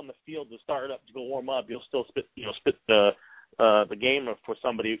go on the field to start up to go warm up. You'll still spit the game for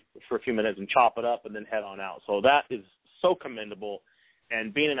somebody for a few minutes and chop it up and then head on out. So that is so commendable.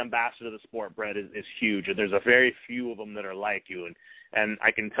 And being an ambassador of the sport, Brett, is huge. And there's a very few of them that are like you. And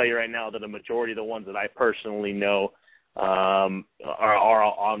I can tell you right now that a majority of the ones that I personally know are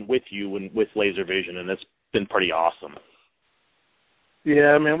on with you and with Laser Vision, and it's been pretty awesome.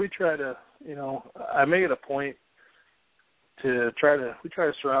 Yeah, I mean, we try to, I make it a point to try to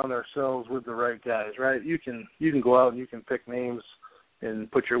surround ourselves with the right guys, right? You can go out and you can pick names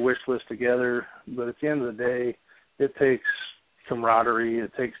and put your wish list together, but at the end of the day, it takes camaraderie,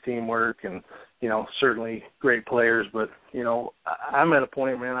 it takes teamwork, and certainly great players. But I'm at a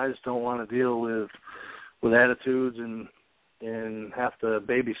point, man, I just don't want to deal with attitudes and have to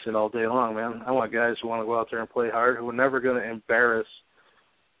babysit all day long, man. I want guys who want to go out there and play hard, who are never going to embarrass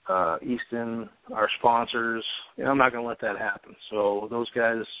Easton, our sponsors. I'm not going to let that happen. So those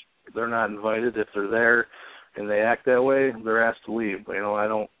guys, they're not invited. If they're there and they act that way, they're asked to leave. But, I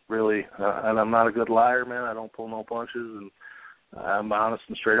don't really, and I'm not a good liar, man. I don't pull no punches, and I'm honest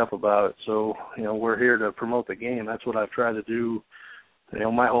and straight up about it. So, we're here to promote the game. That's what I've tried to do,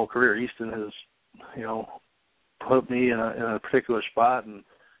 my whole career. Easton has, put me in a particular spot, and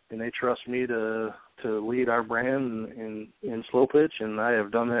they trust me to lead our brand in slow pitch, and I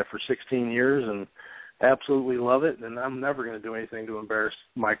have done that for 16 years and absolutely love it, and I'm never going to do anything to embarrass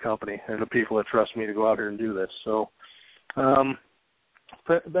my company and the people that trust me to go out here and do this. So Been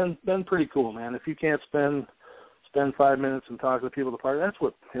pretty cool, man. If you can't spend 5 minutes and talk to the people at the park, that's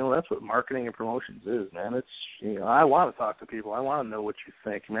what marketing and promotions is, man. It's, I want to talk to people. I want to know what you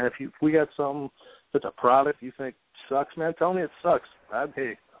think, man. If we got something that's a product you think sucks, man, tell me it sucks. I've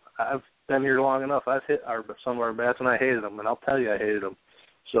been here long enough. I've hit some of our bats and I hated them, and I'll tell you I hated them.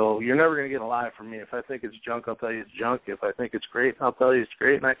 So you're never going to get a lie from me. If I think it's junk, I'll tell you it's junk. If I think it's great, I'll tell you it's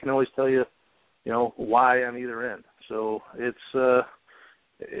great, and I can always tell you, why on either end. So it's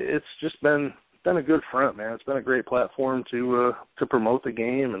just been a good front, man. It's been a great platform to promote the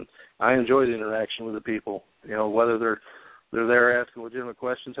game, and I enjoy the interaction with the people. Whether they're there asking legitimate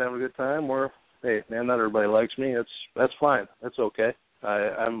questions, having a good time, or hey, man, not everybody likes me. That's fine. That's okay.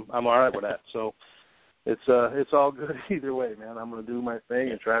 I'm all right with that. So it's all good either way, man. I'm going to do my thing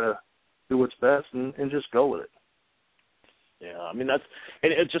and try to do what's best and just go with it. Yeah, I mean, and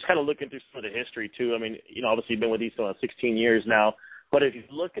it's just kind of looking through some of the history, too. I mean, obviously you've been with Easton 16 years now, but if you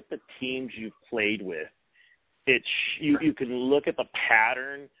look at the teams you've played with, you can look at the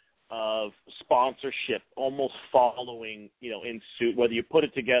pattern of sponsorship almost following, in suit, whether you put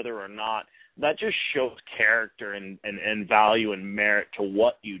it together or not. That just shows character and value and merit to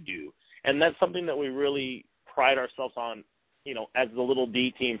what you do. And that's something that we really pride ourselves on, as the Little D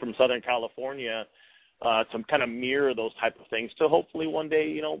team from Southern California, to kind of mirror those type of things to hopefully one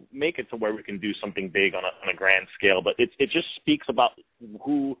day, make it to where we can do something big on a grand scale. But it just speaks about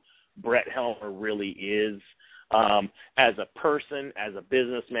who Brett Helmer really is as a person, as a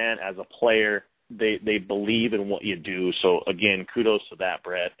businessman, as a player. They believe in what you do. So again, kudos to that,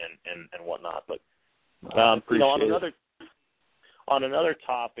 Brett, and whatnot. But on another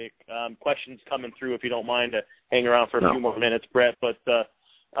topic, questions coming through. If you don't mind to hang around for a few more minutes, Brett. But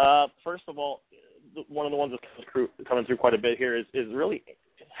first of all, one of the ones that's coming through quite a bit here is really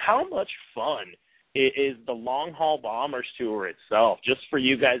how much fun is the Long Haul Bombers tour itself, just for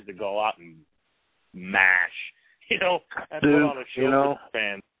you guys to go out and mash, and put on a show for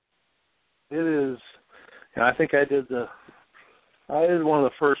fans. It is. I think I did one of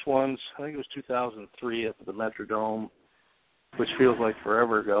the first ones. I think it was 2003 at the Metrodome, which feels like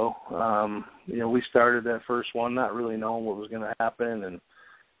forever ago. We started that first one not really knowing what was going to happen, and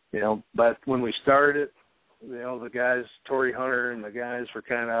but when we started it, the guys, Torrey Hunter and the guys were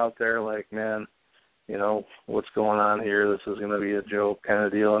kind of out there like, man, what's going on here? This is going to be a joke kind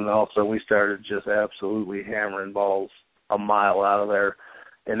of deal. And also we started just absolutely hammering balls a mile out of there,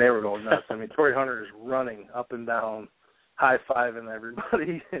 and they were going nuts. I mean, Torrey Hunter is running up and down, high-fiving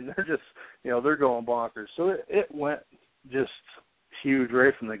everybody, and they're just, they're going bonkers. So it went just huge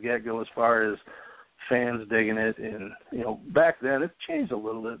right from the get-go as far as fans digging it. And, back then, it changed a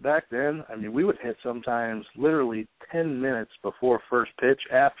little bit. Back then, I mean, we would hit sometimes literally 10 minutes before first pitch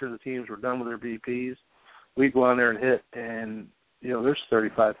after the teams were done with their BPs. We'd go on there and hit, and, there's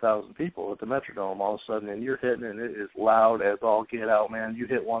 35,000 people at the Metrodome all of a sudden, and you're hitting, and it is loud as all get out, man. You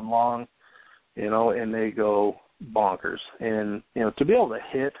hit one long, and they go bonkers. And, to be able to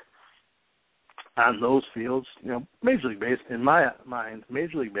hit on those fields, Major League Baseball, in my mind,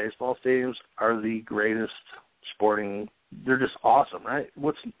 Major League Baseball stadiums are the greatest sporting. They're just awesome, right?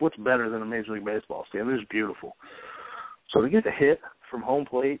 What's better than a Major League Baseball stadium? They're just beautiful. So to get to hit from home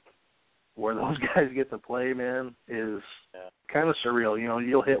plate, where those guys get to play, man, is kind of surreal.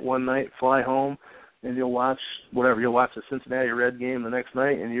 You'll hit one night, fly home, and you'll watch the Cincinnati Red game the next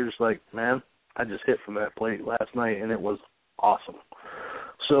night, and you're just like, man, I just hit from that plate last night, and it was awesome.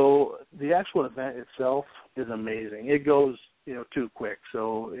 So the actual event itself is amazing. It goes, too quick.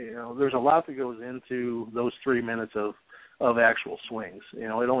 So, there's a lot that goes into those 3 minutes of actual swings.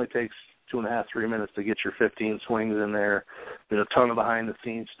 It only takes 2.5, 3 minutes to get your 15 swings in there. There's a ton of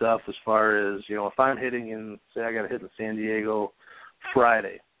behind-the-scenes stuff as far as, if I'm hitting and say I got to hit in San Diego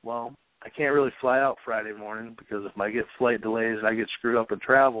Friday. Well, I can't really fly out Friday morning because if I get flight delays and I get screwed up in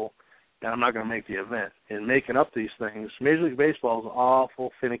travel, then I'm not going to make the event. And making up these things, Major League Baseball is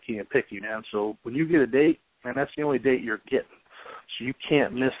awful finicky and picky, man. So when you get a date, man, that's the only date you're getting. So you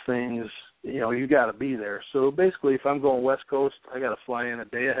can't miss things. You got to be there. So basically, if I'm going West Coast, I got to fly in a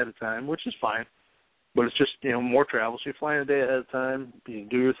day ahead of time, which is fine. But it's just, more travel. So you fly in a day ahead of time, you can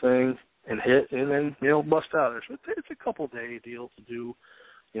do your thing and hit, and then, bust out there. So it's a couple-day deal to do,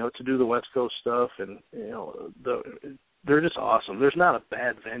 to do the West Coast stuff. And, they're just awesome. There's not a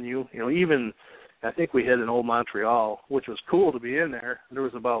bad venue. Even I think we hit in Old Montreal, which was cool to be in there. There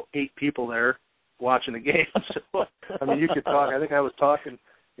was about 8 people there watching the game. So, I mean, you could talk. I think I was talking,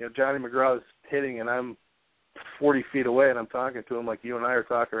 Johnny McGraw is hitting, and I'm 40 feet away, and I'm talking to him like you and I are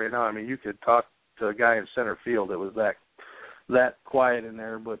talking right now. I mean, you could talk to a guy in center field. It was that quiet in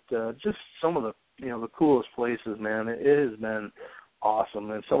there. But just some of the, the coolest places, man. It has been awesome,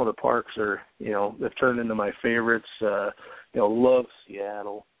 and some of the parks are, they've turned into my favorites. Love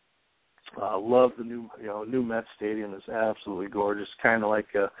Seattle. Love the new Met Stadium is absolutely gorgeous. Kind of like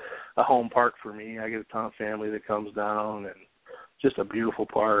a home park for me. I get a ton of family that comes down, and just a beautiful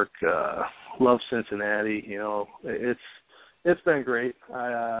park. Love Cincinnati. It's been great.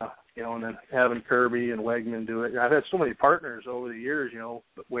 And then having Kirby and Wegman do it. I've had so many partners over the years.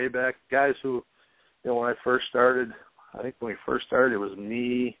 Way back, guys who, when I first started. I think when we first started, it was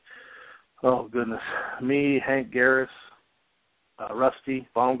me. Oh goodness, me, Hank Garris, Rusty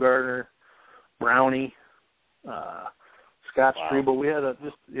Baumgartner, Brownie, Scott Strebel. We had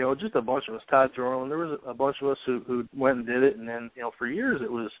just a bunch of us. Todd Jorlin. There was a bunch of us who went and did it, and then for years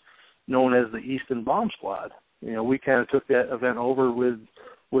it was known as the Easton Bomb Squad. We kind of took that event over with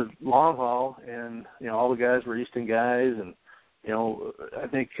Long Haul, and all the guys were Easton guys, and I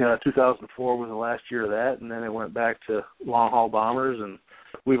think 2004 was the last year of that, and then it went back to Long Haul Bombers, and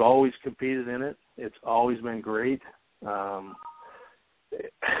we've always competed in it. It's always been great.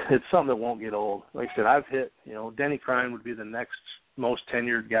 It's something that won't get old. Like I said, I've hit, Denny Crine would be the next most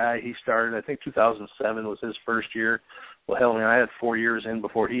tenured guy. He started, I think 2007 was his first year. Well, hell, I had 4 years in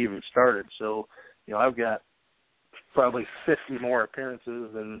before he even started. So, I've got probably 50 more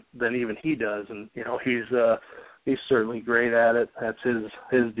appearances than even he does. And, he's certainly great at it. That's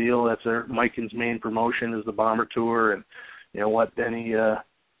his deal. That's Miken's main promotion is the Bomber Tour. And,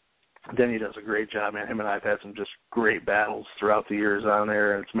 Denny does a great job, man. Him and I have had some just great battles throughout the years on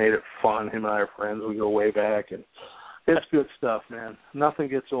there, and it's made it fun. Him and I are friends. We go way back, and it's good stuff, man. Nothing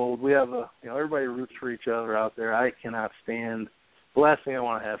gets old. We have everybody roots for each other out there. I cannot stand. The last thing I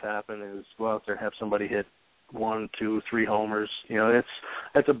want to have happen is go out there and have somebody hit 1, 2, 3 homers.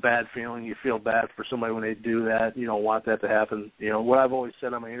 That's a bad feeling. You feel bad for somebody when they do that. You don't want that to happen. What I've always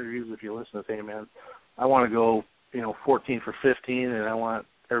said on my interviews, if you listen to, hey, man, I want to go, 14 for 15, and I want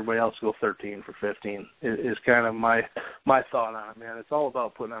everybody else to go 13 for 15 is kind of my thought on it, man. It's all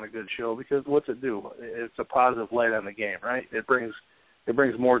about putting on a good show, because what's it do? It's a positive light on the game, right? It brings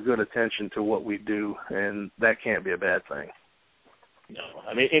more good attention to what we do, and that can't be a bad thing. No,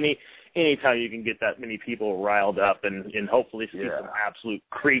 I mean, anytime you can get that many people riled up and hopefully see some absolute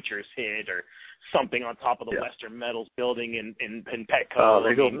creatures hit or something on top of the Western Metals building in Petco.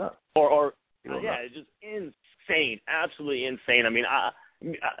 They go nuts. It's just insane, absolutely insane. I mean,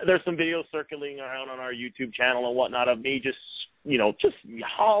 there's some videos circulating around on our YouTube channel and whatnot of me just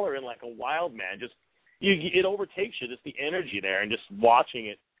hollering like a wild man. It overtakes you, just the energy there, and just watching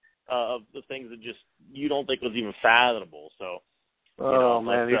it of the things that just you don't think was even fathomable. So,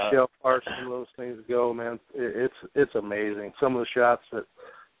 man, you see how far some of those things go, man. It's amazing. Some of the shots that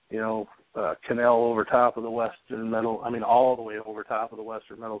Cannell over top of the Western Metal, all the way over top of the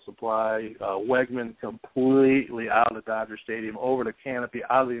Western Metal Supply, Wegman completely out of the Dodger Stadium, over the canopy,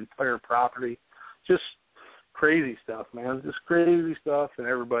 out of the entire property. Just crazy stuff, man. Just crazy stuff, and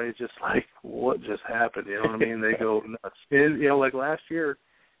everybody's just like, what just happened? You know what I mean? They go nuts. And, like last year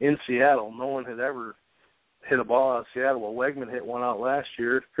in Seattle, no one had ever hit a ball out of Seattle. Well, Wegman hit one out last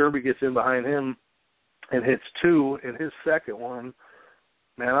year. Kirby gets in behind him and hits 2, and his second one,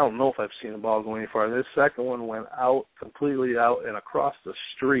 man, I don't know if I've seen the ball go any farther. This second one went out, completely out, and across the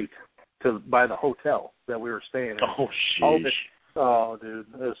street by the hotel that we were staying in. Oh, sheesh. Oh, dude,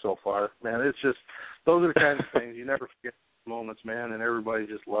 it's so far, man. It's just, those are the kinds of things you never forget moments, man, and everybody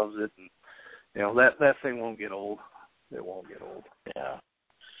just loves it. And, that thing won't get old. It won't get old. Yeah.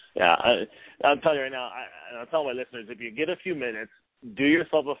 Yeah, I'll tell you right now, I'll tell my listeners, if you get a few minutes, do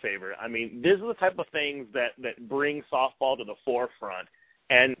yourself a favor. I mean, these are the type of things that bring softball to the forefront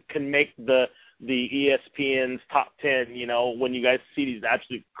and can make the ESPN's top 10, when you guys see these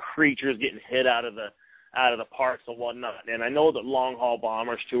absolute creatures getting hit out of the parks and whatnot. And I know that Long Haul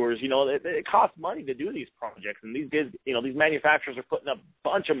Bombers tours, it costs money to do these projects, and these guys, these manufacturers are putting up a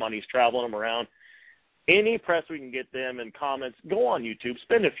bunch of money traveling them around. Any press we can get them and comments, go on YouTube,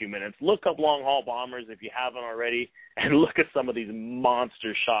 spend a few minutes, look up Long Haul Bombers if you haven't already, and look at some of these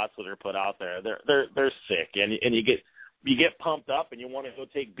monster shots that are put out there. They're sick, and you get pumped up and you want to go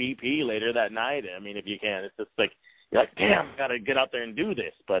take BP later that night. I mean, if you can, it's just like, you're like, damn, I got to get out there and do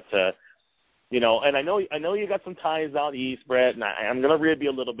this. But, and I know you got some ties out east, Brett, and I'm going to rib you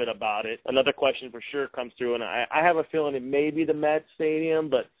a little bit about it. Another question for sure comes through, and I have a feeling it may be the Met Stadium,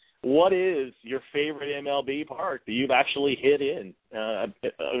 but what is your favorite MLB park that you've actually hit in out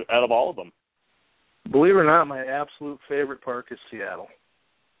of all of them? Believe it or not, my absolute favorite park is Seattle.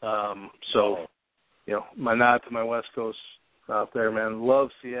 My nod to my West Coast out there, man. Love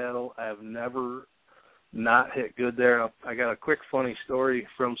Seattle. I have never not hit good there. I got a quick funny story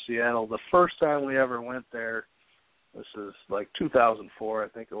from Seattle. The first time we ever went there, this is like 2004, I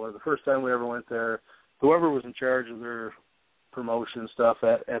think it was. The first time we ever went there, whoever was in charge of their promotion stuff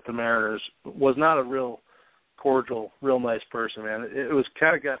at the Mariners was not a real cordial, real nice person, man. It was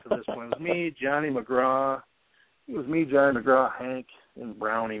kind of got to this point. It was me, Johnny McGraw, Hank, and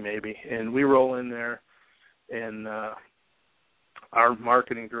Brownie maybe. And we roll in there, and our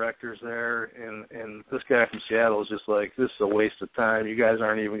marketing director's there, and this guy from Seattle is just like, this is a waste of time. You guys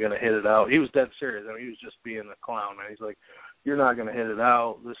aren't even going to hit it out. He was dead serious. I mean, he was just being a clown, man. He's like, you're not going to hit it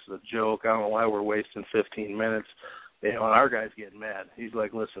out. This is a joke. I don't know why we're wasting 15 minutes. You know, and our guy's getting mad. He's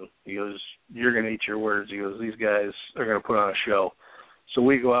like, listen, he goes, you're going to eat your words. He goes, these guys are going to put on a show. So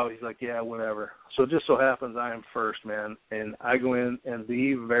we go out. He's like, yeah, whatever. So it just so happens I am first, man, and I go in, and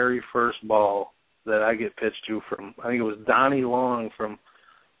the very first ball that I get pitched to from, I think it was Donnie Long from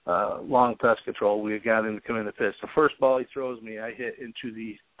Long Pest Control. We had got him to come in to pitch. The first ball he throws me, I hit into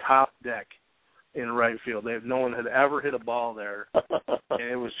the top deck in right field. No one had ever hit a ball there, and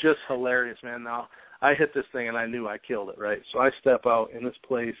it was just hilarious, man. Now, I hit this thing, and I knew I killed it, right? So I step out in this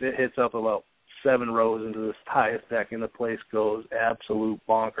place. It hits up about 7 rows into this highest deck, and the place goes absolute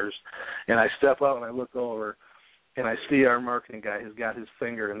bonkers. And I step out, and I look over, and I see our marketing guy has got his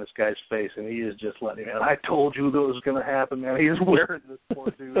finger in this guy's face, and he is just letting me, man, I told you that was going to happen, man. He is wearing this poor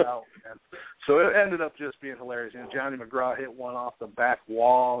dude out, man. So it ended up just being hilarious. And Johnny McGraw hit one off the back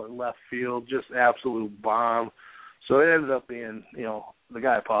wall in left field, just absolute bomb. So it ended up being, you know, the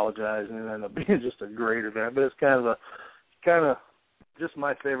guy apologized, and it ended up being just a great event. But it's kind of just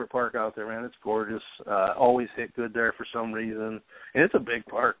my favorite park out there, man. It's gorgeous. Always hit good there for some reason. And it's a big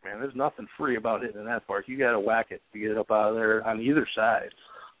park, man. There's nothing free about hitting in that park. You got to whack it to get up out of there on either side.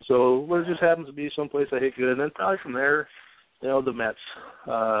 So it just happens to be someplace I hit good. And then probably from there, you know, the Mets.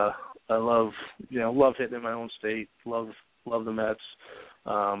 I love hitting in my own state. Love the Mets.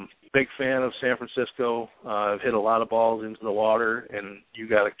 Big fan of San Francisco. I've hit a lot of balls into the water, and you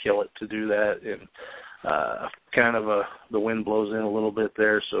got to kill it to do that. And the wind blows in a little bit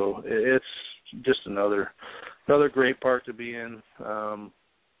there, so it's just another great park to be in.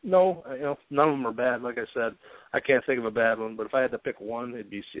 No, you know, none of them are bad. Like I said, I can't think of a bad one, but if I had to pick one, it'd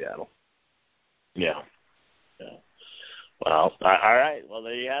be Seattle. Yeah. Well, all right. Well,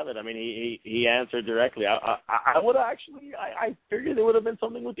 there you have it. I mean, he answered directly. I would actually, I figured there would have been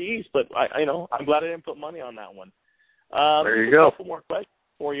something with the East, but I'm glad I didn't put money on that one. There you go. A couple more questions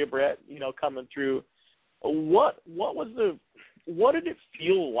for you, Brett. You know, coming through. What did it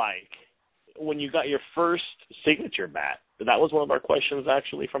feel like when you got your first signature bat? That was one of our questions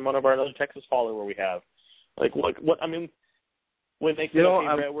actually from one of our other Texas followers we have. Like what I mean, when they say, okay,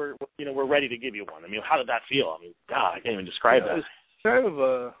 Brett, we're ready to give you one. I mean, how did that feel? I mean, God, I can't even describe that.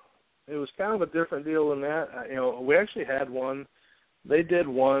 It was kind of a different deal than that. We actually had one. They did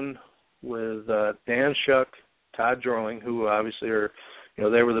one with Dan Shuck, Todd Droling, who obviously are,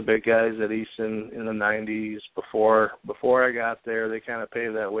 they were the big guys at Easton in the 90s. Before I got there, they kind of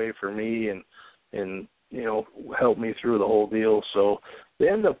paved that way for me and helped me through the whole deal. So they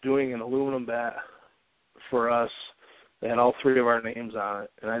ended up doing an aluminum bat for us. They had all 3 of our names on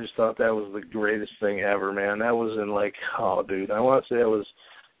it, and I just thought that was the greatest thing ever, man. That was in I want to say it was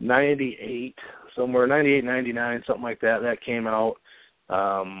 98, somewhere, 98, 99, something like that. That came out.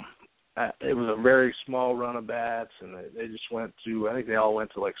 It was a very small run of bats, and they just went to, I think they all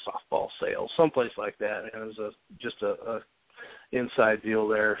went to like softball sales, someplace like that. And it was just a inside deal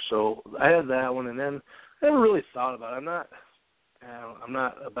there. So I had that one, and then I never really thought about it. I'm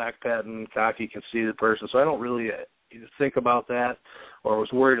not a back-patting, cocky, conceited person, so I don't really think about that or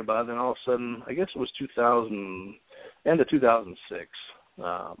was worried about it. Then all of a sudden, I guess it was end of 2006,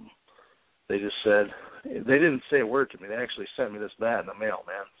 they just said, they didn't say a word to me. They actually sent me this bat in the mail,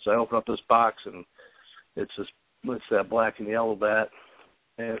 man. So I opened up this box, and it's that black and yellow bat,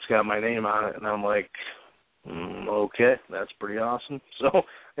 and it's got my name on it, and I'm like, okay, that's pretty awesome. So,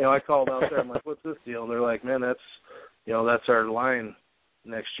 I called out there. I'm like, what's this deal? And they're like, man, that's our line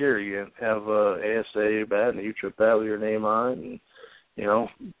next year. You have a ASA bat and a U-Trip bat with your name on it, and,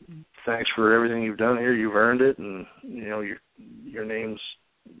 thanks for everything you've done here. You've earned it, and, your name's,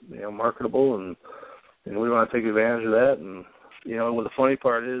 marketable, and we want to take advantage of that. And, the funny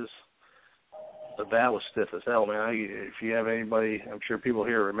part is the bat was stiff as hell, man. If you have anybody, I'm sure people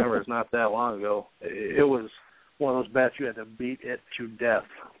here remember, it's not that long ago. It was one of those bats you had to beat it to death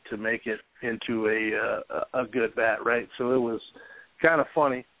to make it into a good bat, right? So it was kind of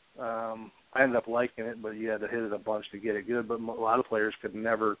funny. I ended up liking it, but you had to hit it a bunch to get it good. But a lot of players could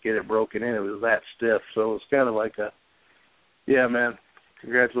never get it broken in. It was that stiff. So it was kind of like yeah, man,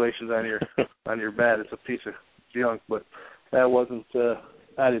 congratulations on your bat. It's a piece of junk, but that wasn't.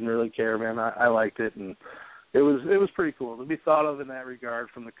 I didn't really care, man. I liked it, and it was pretty cool to be thought of in that regard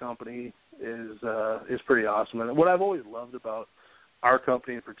from the company. Is pretty awesome. And what I've always loved about our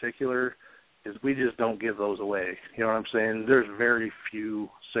company in particular is we just don't give those away. You know what I'm saying? There's very few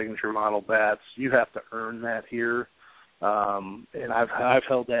signature model bats. You have to earn that here. And I've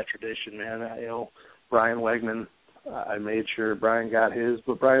held that tradition, man. Brian Wegman, I made sure Brian got his,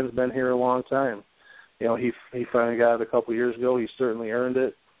 but Brian's been here a long time. He finally got it a couple of years ago. He certainly earned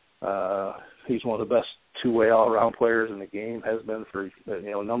it. He's one of the best two-way all-around players in the game, has been for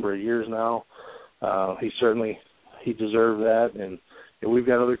a number of years now. He deserved that, and we've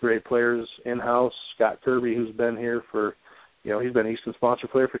got other great players in-house. Scott Kirby, who's been here for, he's been Easton sponsor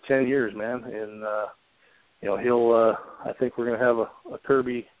player for 10 years, man, and I think we're going to have a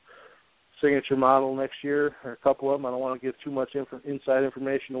Kirby signature model next year, or a couple of them. I don't want to give too much inside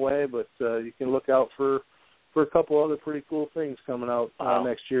information away, but you can look out for a couple other pretty cool things coming out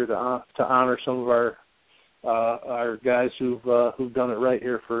next year to honor some of our guys who've done it right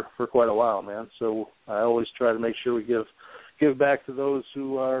here for quite a while, man. So I always try to make sure we give back to those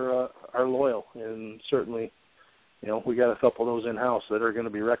who are loyal, and certainly, we got a couple of those in-house that are going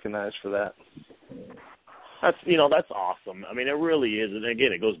to be recognized for that. That's awesome. I mean, it really is. And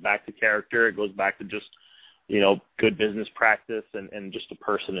again, it goes back to character. It goes back to just, good business practice and just a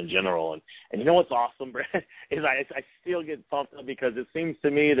person in general. And you know what's awesome, Brett, is I still get pumped up because it seems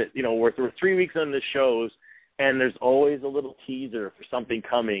to me that, we're 3 weeks into the shows and there's always a little teaser for something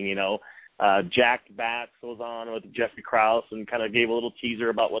coming, Jack Bats goes on with Jeffrey Krause and kind of gave a little teaser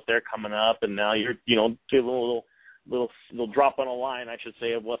about what they're coming up. And now you're, giving a little drop on a line, I should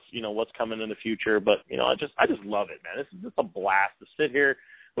say, of what's coming in the future. But I just love it, man. This is just a blast to sit here.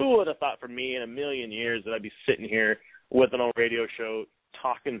 Who would have thought for me in a million years that I'd be sitting here with an old radio show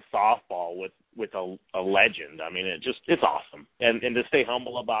talking softball with a legend? I mean, it's awesome, and to stay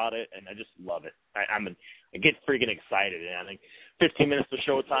humble about it, and I just love it. I get freaking excited, and I think 15 minutes to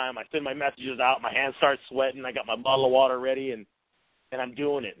showtime, I send my messages out, my hands start sweating, I got my bottle of water ready, and I'm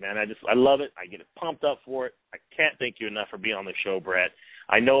doing it, man. I love it. I get pumped up for it. I can't thank you enough for being on the show, Brett.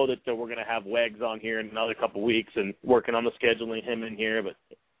 I know that we're going to have Wegs on here in another couple of weeks and working on the scheduling him in here, but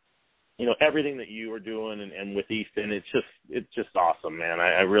everything that you are doing and with Easton, it's just awesome, man.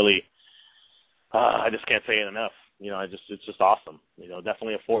 I really, I just can't say it enough. It's just awesome.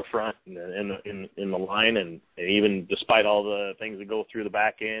 Definitely a forefront in the line, and even despite all the things that go through the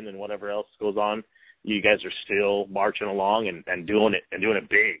back end and whatever else goes on, you guys are still marching along and doing it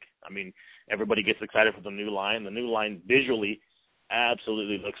big. I mean, everybody gets excited for the new line. The new line visually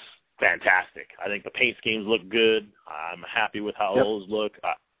absolutely looks fantastic. I think the paint schemes look good. I'm happy with how those look.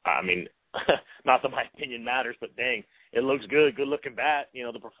 I mean, not that my opinion matters, but dang, it looks good. Good looking bat.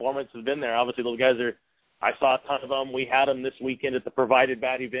 The performance has been there. Obviously, those guys are. I saw a ton of them. We had them this weekend at the Provided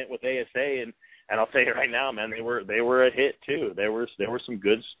Bat event with ASA, and I'll tell you right now, man, they were a hit too. There were some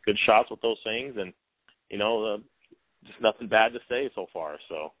good shots with those things, and just nothing bad to say so far.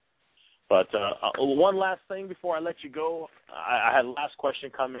 So, but one last thing before I let you go, I had a last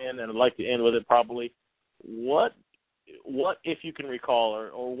question come in, and I'd like to end with it probably. What if you can recall,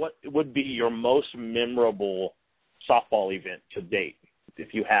 or what would be your most memorable softball event to date,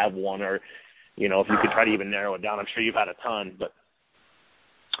 if you have one, or if you could try to even narrow it down? I'm sure you've had a ton, but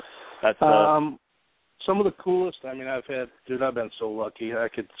that's some of the coolest. I mean, I've been so lucky. I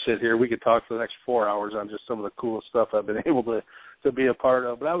could sit here. We could talk for the next 4 hours on just some of the coolest stuff I've been able to be a part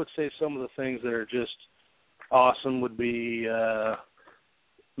of. But I would say some of the things that are just awesome would be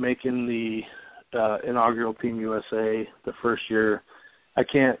making the inaugural Team USA the first year. I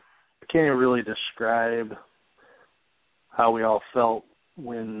can't really describe how we all felt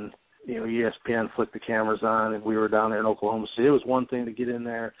when ESPN flicked the cameras on and we were down there in Oklahoma City. It was one thing to get in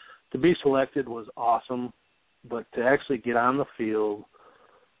there. To be selected was awesome, but to actually get on the field,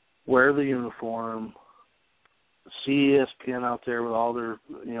 wear the uniform, see ESPN out there with all their,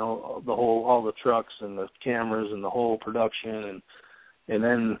 all the trucks and the cameras and the whole production, and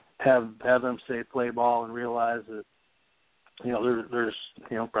then have them say play ball and realize that, there's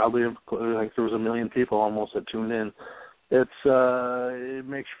probably like there was 1 million people almost that tuned in. It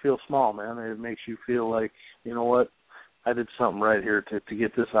makes you feel small, man. It makes you feel like, you know what, I did something right here to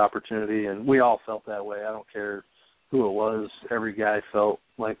get this opportunity, and we all felt that way. I don't care who it was. Every guy felt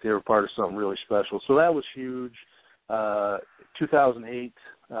like they were part of something really special. So that was huge. 2008,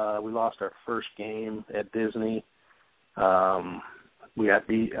 we lost our first game at Disney. We got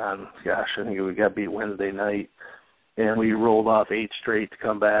beat on, I think we got beat Wednesday night, and we rolled off 8 straight to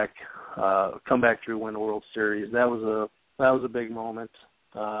come back through, win the World Series. That was a big moment.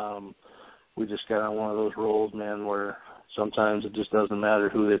 We just got on one of those rolls, man, where sometimes it just doesn't matter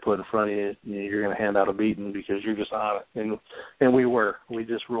who they put in front of you. You're going to hand out a beating because you're just on it. And we were. We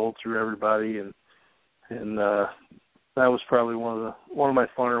just rolled through everybody, and that was probably one of my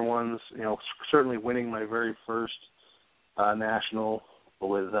funner ones. Certainly winning my very first national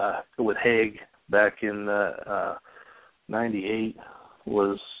with Hague back in '98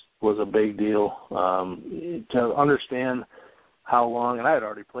 was a big deal. To understand how long, and I had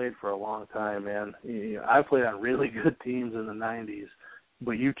already played for a long time, man. I played on really good teams in the 90s,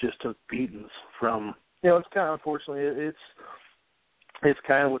 but you just took beatings from, it's kind of, unfortunately, it's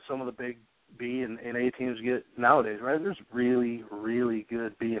kind of what some of the big B and A teams get nowadays, right? There's really, really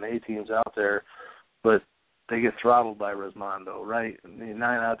good B and A teams out there, but they get throttled by Resmondo, right? 9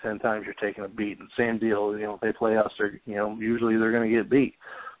 out of 10 times you're taking a beating. Same deal, if they play us, usually they're going to get beat.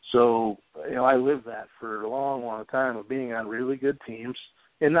 So, I lived that for a long, long time of being on really good teams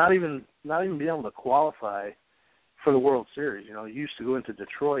and not even being able to qualify for the World Series. You used to go into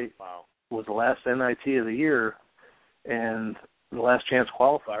Detroit, was the last NIT of the year, and the last chance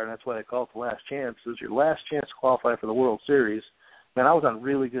qualifier, and that's why they call it the last chance. It was your last chance to qualify for the World Series. Man, I was on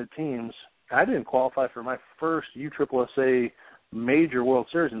really good teams. I didn't qualify for my first USSSA major World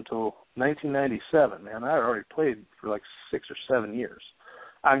Series until 1997. Man, I had already played for like 6 or 7 years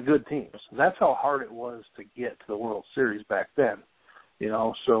on good teams. That's how hard it was to get to the World Series back then.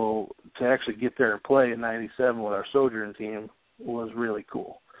 So to actually get there and play in '97 with our Sojourn team was really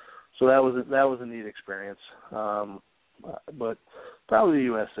cool. So that was a neat experience. But probably the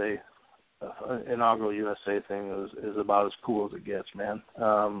USA, inaugural USA thing is about as cool as it gets, man.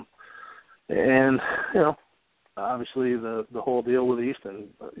 And obviously the whole deal with Easton,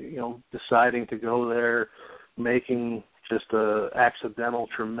 deciding to go there, making just a accidental,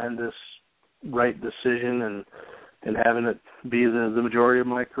 tremendous right decision, and having it be the majority of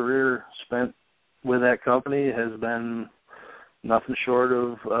my career spent with that company has been nothing short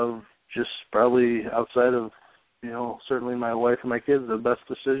of just probably outside of, certainly my wife and my kids, the best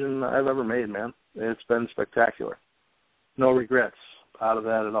decision I've ever made, man. It's been spectacular. No regrets out of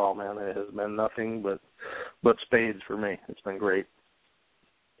that at all, man. It has been nothing but spades for me. It's been great.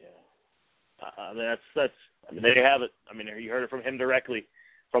 Yeah. There you have it. You heard it from him directly,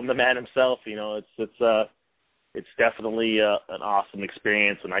 from the man himself. It's definitely an awesome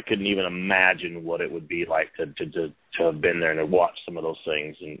experience, and I couldn't even imagine what it would be like to have been there and to watch some of those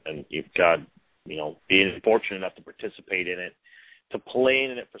things. And you've got, being fortunate enough to participate in it, to play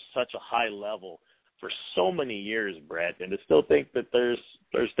in it for such a high level for so many years, Brett, and to still think that there's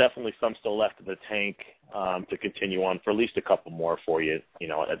definitely some still left in the tank to continue on for at least a couple more for you,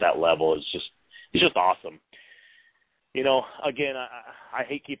 at that level. It's just awesome. Again, I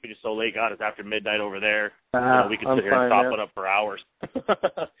hate keeping you so late. God, it's after midnight over there. We can sit here and top it up for hours.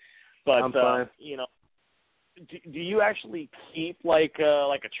 But I'm fine. Do you actually keep like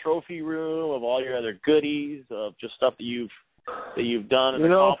a trophy room of all your other goodies, of just stuff that you've done and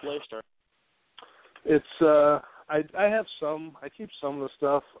accomplished? Or? It's I have some. I keep some of the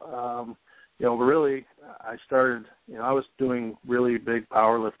stuff. But really, I started. I was doing really big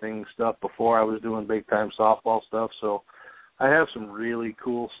powerlifting stuff before I was doing big time softball stuff. So I have some really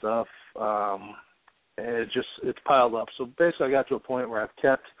cool stuff. And it's piled up. So basically, I got to a point where I've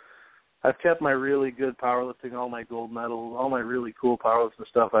kept my really good powerlifting, all my gold medals, all my really cool powerlifting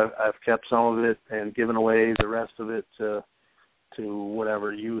stuff. I've kept some of it and given away the rest of it to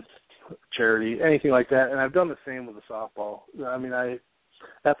whatever youth charity, anything like that. And I've done the same with the softball.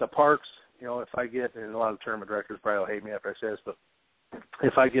 At the parks, if I get, and a lot of tournament directors probably will hate me after I say this, but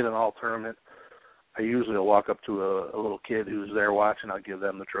if I get an all tournament, I usually will walk up to a little kid who's there watching. I'll give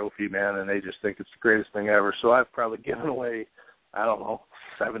them the trophy, man, and they just think it's the greatest thing ever. So I've probably given away,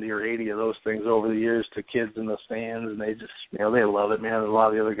 70 or 80 of those things over the years to kids in the stands, and they just, they love it, man. And a lot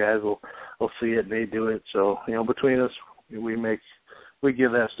of the other guys will see it and they do it. So, between us, we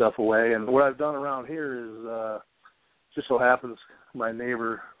give that stuff away. And what I've done around here is, just so happens my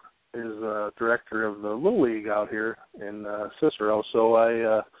neighbor is director of the Little League out here in Cicero. So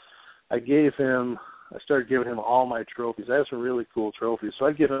I started giving him all my trophies. I have some really cool trophies. So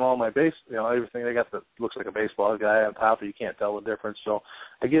I give him all my everything. They got looks like a baseball guy on top of it. You can't tell the difference. So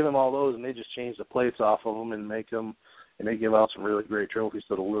I give him all those, and they just change the plates off of them and make them, and they give out some really great trophies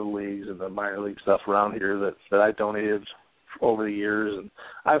to the Little Leagues and the minor league stuff around here that I donated over the years. And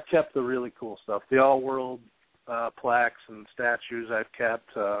I've kept the really cool stuff, the all-world plaques and statues I've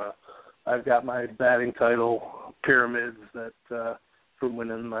kept. I've got my batting title pyramids that for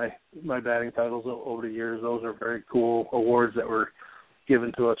winning my batting titles over the years. Those are very cool awards that were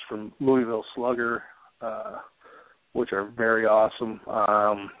given to us from Louisville Slugger which are very awesome.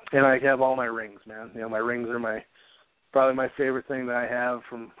 And I have all my rings, man. My rings are probably my favorite thing that I have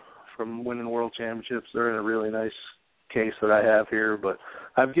from winning world championships. They're in a really nice case that I have here, but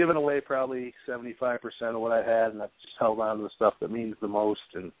I've given away probably 75% of what I had, and I've just held on to the stuff that means the most.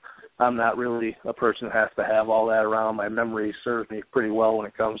 And I'm not really a person that has to have all that around. My memory serves me pretty well when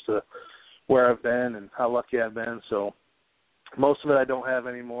it comes to where I've been and how lucky I've been. So most of it I don't have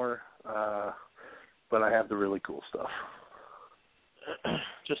anymore, but I have the really cool stuff.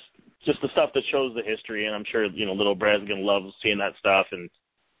 Just the stuff that shows the history, and I'm sure little Brad's gonna love seeing that stuff, and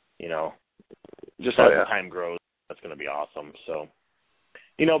just as the time grows, that's gonna be awesome. So,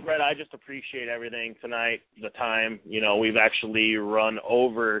 Brett, I just appreciate everything tonight. The time, we've actually run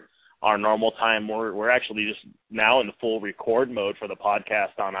over our normal time. We're actually just now in the full record mode for the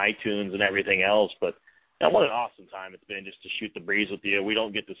podcast on iTunes and everything else, but. What an awesome time it's been just to shoot the breeze with you. We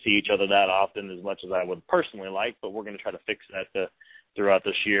don't get to see each other that often as much as I would personally like, but we're going to try to fix that throughout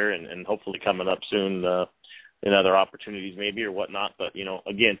this year and hopefully coming up soon in other opportunities maybe or whatnot. But,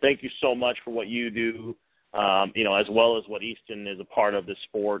 again, thank you so much for what you do, as well as what Easton is a part of this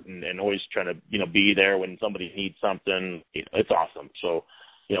sport and always trying to, be there when somebody needs something. It's awesome. So,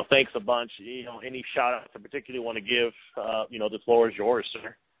 thanks a bunch. Any shout-outs I particularly want to give, the floor is yours,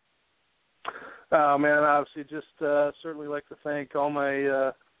 sir. Oh, man, obviously just certainly like to thank all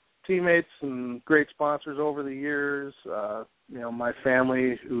my teammates and great sponsors over the years. My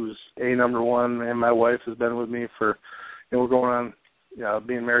family, who's number one, and my wife has been with me for, we're going on,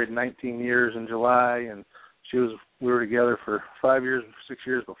 being married 19 years in July, and we were together for 5 years, 6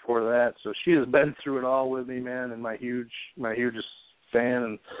 years before that. So she has been through it all with me, man, and my hugest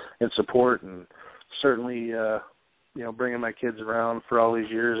fan and support, and certainly, bringing my kids around for all these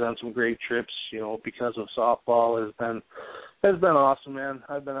years on some great trips, because of softball has been awesome, man.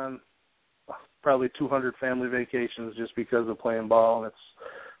 I've been on probably 200 family vacations just because of playing ball, and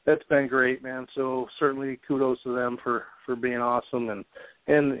that's been great, man. So certainly kudos to them for being awesome, and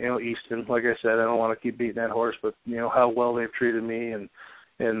Easton, like I said, I don't want to keep beating that horse, but how well they've treated me,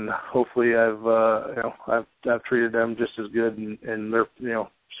 and hopefully I've treated them just as good, and they're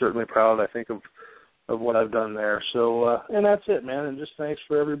certainly proud, I think, of what I've done there. So, and that's it, man. And just thanks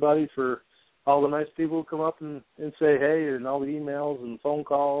for everybody, for all the nice people who come up and say hey, and all the emails and phone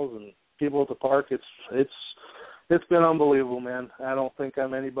calls and people at the park. It's been unbelievable, man. I don't think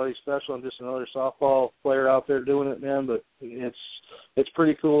I'm anybody special. I'm just another softball player out there doing it, man. But it's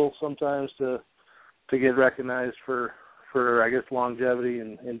pretty cool sometimes to get recognized for I guess longevity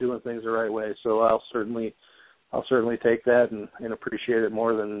and doing things the right way. So I'll certainly take that and appreciate it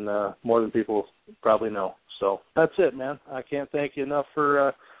more than people probably know. So that's it, man. I can't thank you enough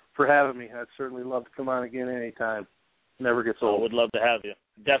for having me. I'd certainly love to come on again anytime. Never gets old. I would love to have you.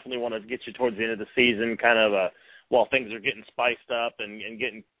 Definitely want to get you towards the end of the season, kind of while things are getting spiced up and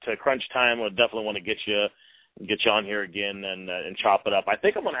getting to crunch time. I would definitely want to get you on here again and chop it up. I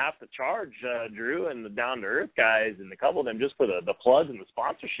think I'm going to have to charge Drew and the Down to Earth guys and a couple of them just for the plugs and the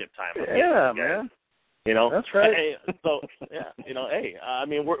sponsorship time. Yeah, man. That's right. Hey, so yeah, I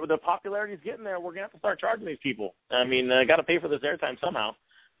mean, the popularity's getting there. We're gonna have to start charging these people. I mean, got to pay for this airtime somehow.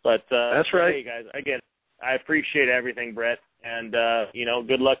 But that's right. Hey guys, again, I appreciate everything, Brett, and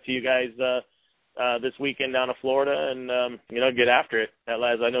good luck to you guys this weekend down in Florida, and get after it.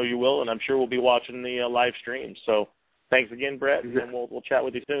 As I know you will, and I'm sure we'll be watching the live stream. So thanks again, Brett, and we'll chat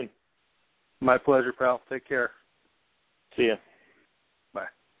with you soon. My pleasure, pal. Take care. See ya. Bye.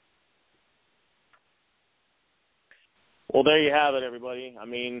 Well, there you have it, everybody. I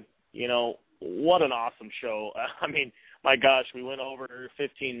mean, what an awesome show. I mean, my gosh, we went over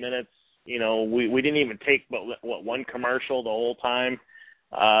 15 minutes. We didn't even take one commercial the whole time.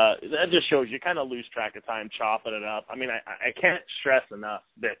 That just shows you kind of lose track of time chopping it up. I mean, I can't stress enough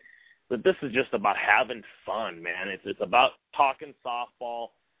that this is just about having fun, man. It's about talking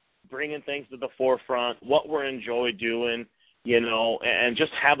softball, bringing things to the forefront, what we're enjoy doing, and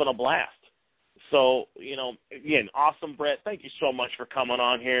just having a blast. So, again, awesome, Brett. Thank you so much for coming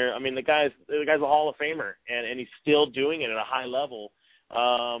on here. I mean, the guy's a Hall of Famer, and he's still doing it at a high level,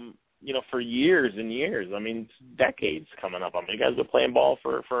 for years and years. I mean, decades coming up. I mean, you guys have been playing ball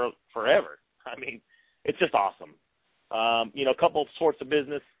for forever. I mean, it's just awesome. A couple of sorts of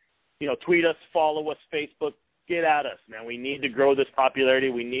business, tweet us, follow us, Facebook, get at us, man. We need to grow this popularity.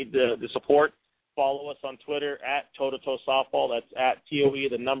 We need the support. Follow us on Twitter at Toe-to-Toe Softball. That's at TOE,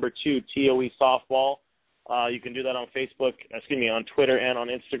 the number 2, TOE Softball. You can do that on Facebook, on Twitter and on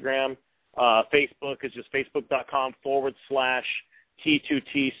Instagram. Facebook is just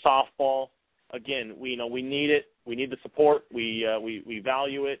facebook.com/T2T Softball. Again, we need it. We need the support. We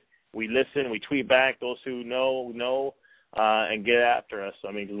value it. we listen, we tweet back. Those who know, and get after us.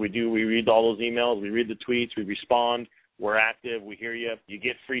 I mean, we read all those emails, we read the tweets, we respond, we're active, we hear you. You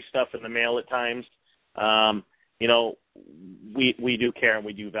get free stuff in the mail at times. You know, we do care and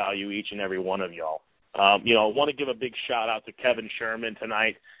we do value each and every one of y'all. You know, I want to give a big shout out to Kevin Sherman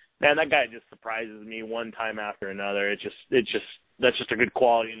tonight. Man, that guy just surprises me one time after another. That's just a good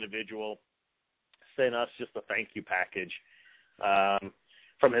quality individual. Sent us just a thank you package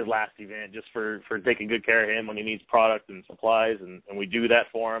from his last event, just for taking good care of him when he needs product and supplies, and we do that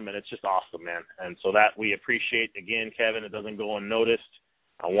for him, and it's just awesome, man. And so that we appreciate, again, Kevin. It doesn't go unnoticed.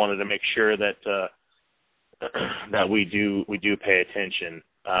 I wanted to make sure that that we do pay attention.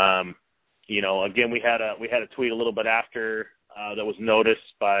 You know, again, we had a tweet a little bit after that was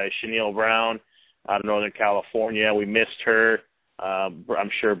noticed by Chenille Brown out of Northern California. We missed her. I'm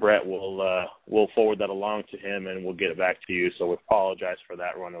sure Brett will forward that along to him, and we'll get it back to you. So we apologize for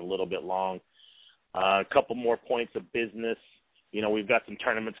that run a little bit long. A couple more points of business. You know, we've got some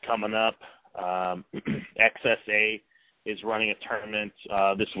tournaments coming up. XSA is running a tournament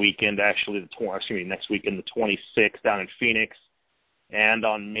this weekend, actually next weekend, the 26th, down in Phoenix, and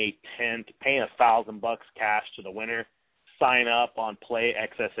on May 10th, paying $1,000 cash to the winner. Sign up on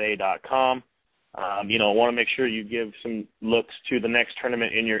playxsa.com. You know, I want to make sure you give some looks to the next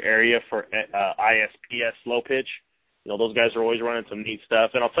tournament in your area for ISPS Low Pitch. You know, those guys are always running some neat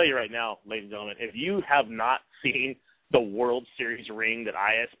stuff. And I'll tell you right now, ladies and gentlemen, if you have not seen the World Series ring that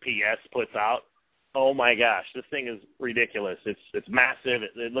ISPS puts out, oh my gosh, this thing is ridiculous. It's massive.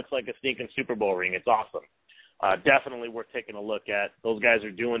 It looks like a stinking Super Bowl ring. It's awesome. Definitely worth taking a look at. Those guys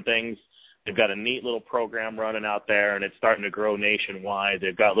are doing things. They've got a neat little program running out there, and it's starting to grow nationwide.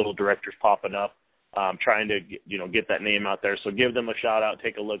 They've got little directors popping up, trying to get that name out there. So give them a shout out.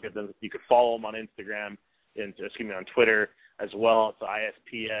 Take a look at them. You can follow them on Instagram and on Twitter as well. It's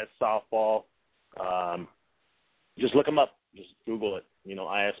ISPS softball. Just look them up. Just Google it.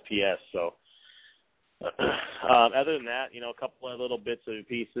 ISPS. So other than that, a couple of little bits and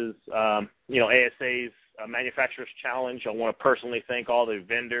pieces. ASA's Manufacturers Challenge. I want to personally thank all the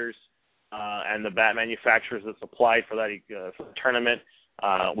vendors and the bat manufacturers that supplied for that for the tournament.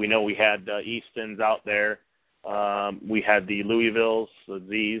 We know we had Easton's out there. We had the Louisvilles, the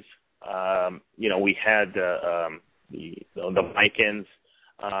Z's. We had the Mikens.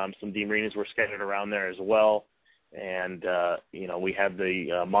 Some DeMarinas were scattered around there as well. And, we had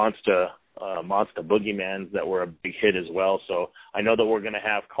the Monster Boogeymans that were a big hit as well. So I know that we're going to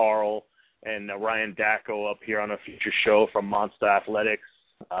have Carl and Ryan Dacko up here on a future show from Monster Athletics.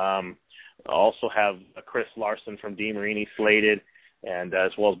 Also have Chris Larson from DeMarini slated, and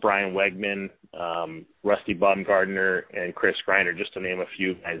as well as Brian Wegman, Rusty Baumgardner, and Chris Greiner, just to name a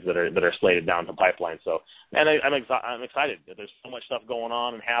few guys that are slated down the pipeline. So, and I'm excited. There's so much stuff going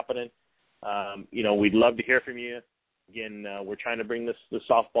on and happening. We'd love to hear from you. Again, we're trying to bring the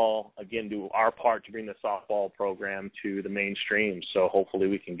softball, do our part to bring the softball program to the mainstream. So hopefully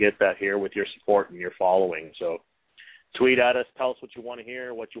we can get that here with your support and your following. So tweet at us, tell us what you want to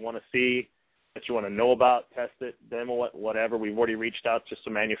hear, what you want to see, what you want to know about, test it, demo it, whatever. We've already reached out to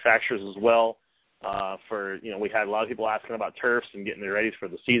some manufacturers as well. We had a lot of people asking about turfs and getting ready for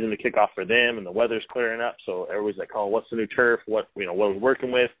the season to kick off for them, and the weather's clearing up. So everybody's like, oh, what's the new turf? What are we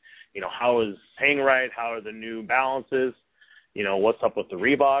working with? How is Hang Right? How are the new balances? What's up with the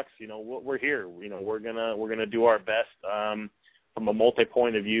Reeboks? We're here. We're gonna do our best from a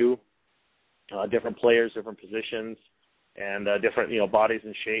multi-point of view, different players, different positions, and different bodies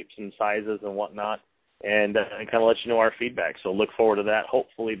and shapes and sizes and whatnot, and kind of let you know our feedback. So look forward to that.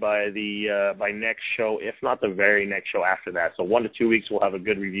 Hopefully by next show, if not the very next show after that. So 1 to 2 weeks, we'll have a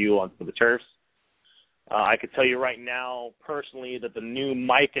good review on the turfs. I could tell you right now, personally, that the new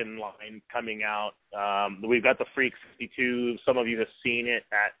Miken line coming out, we've got the Freak 52. Some of you have seen it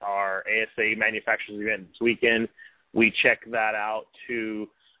at our ASA manufacturers event this weekend. We checked that out to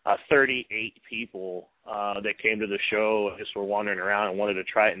 38 people that came to the show and just were wandering around and wanted to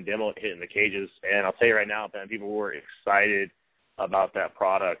try it and demo it, hit in the cages. And I'll tell you right now, man, people were excited about that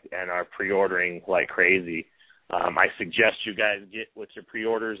product and are pre-ordering like crazy. I suggest you guys get with your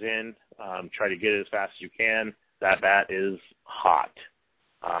pre-orders in. Try to get it as fast as you can. That bat is hot.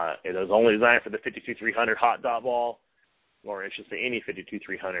 It is only designed for the 52-300 hot dot ball, or I should say any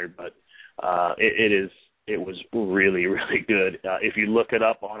 52-300, but it was really, really good. If you look it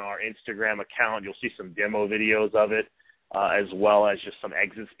up on our Instagram account, you'll see some demo videos of it, as well as just some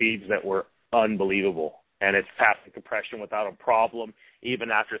exit speeds that were unbelievable. And it's passing compression without a problem,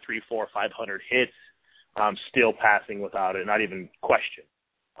 even after 300, 400, 500 hits. Still passing without it, not even question,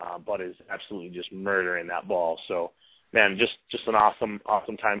 but is absolutely just murdering that ball. So man, just an awesome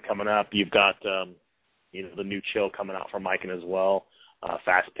time coming up. You've got the new chill coming out from Miken as well.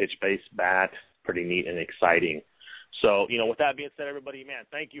 Fast pitch based bat, pretty neat and exciting. So, with that being said, everybody, man,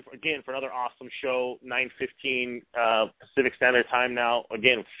 thank you again for another awesome show. 9:15 Pacific Standard Time now.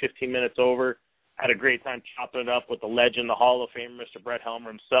 Again, 15 minutes over. Had a great time chopping it up with the legend, the Hall of Famer, Mr. Brett Helmer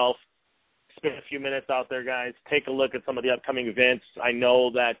himself. Spend a few minutes out there, guys. Take a look at some of the upcoming events. I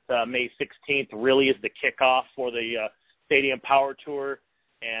know that May 16th really is the kickoff for the Stadium Power Tour.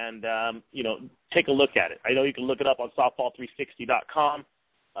 And, take a look at it. I know you can look it up on softball360.com.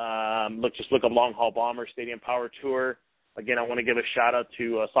 Just look up Long Haul Bomber Stadium Power Tour. Again, I want to give a shout-out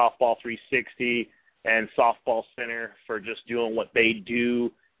to Softball 360 and Softball Center for just doing what they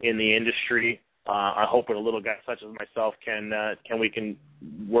do in the industry. I hope that a little guy such as myself can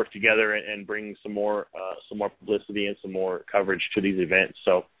work together and bring some more publicity and some more coverage to these events.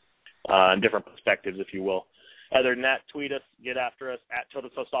 So, different perspectives, if you will. Other than that, tweet us, get after us at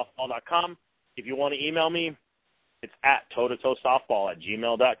toetosoftball.com. If you want to email me, it's at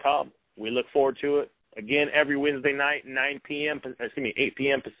toetosoftball@gmail.com. We look forward to it. Again, every Wednesday night, 8 p.m.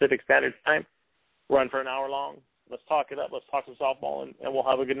 Pacific Standard Time. Run for an hour long. Let's talk it up. Let's talk some softball, and we'll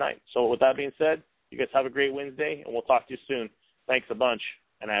have a good night. So with that being said, you guys have a great Wednesday, and we'll talk to you soon. Thanks a bunch,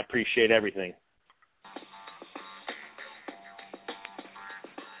 and I appreciate everything.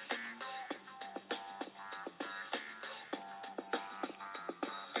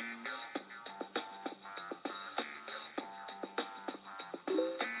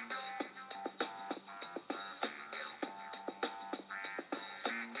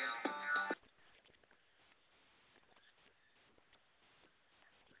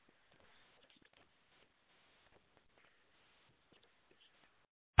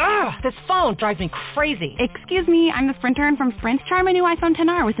 This phone drives me crazy. Excuse me, I'm the Sprint intern from Sprint. Try my new iPhone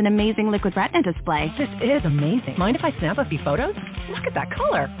XR with an amazing liquid retina display. This is amazing. Mind if I snap a few photos? Look at that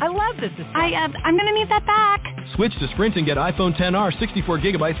color. I love this display. I'm going to need that back. Switch to Sprint and get iPhone XR 64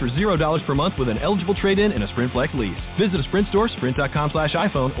 gigabytes for $0 per month with an eligible trade-in and a Sprint Flex lease. Visit a Sprint store,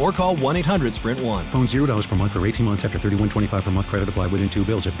 sprint.com/iPhone, or call 1-800-SPRINT1. Phone $0 per month for 18 months after $31.25 per month. Credit applied within 2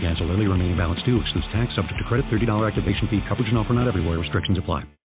 bills. If cancel early, remaining balance due. Excludes tax, subject to credit, $30 activation fee. Coverage and offer not everywhere. Restrictions apply.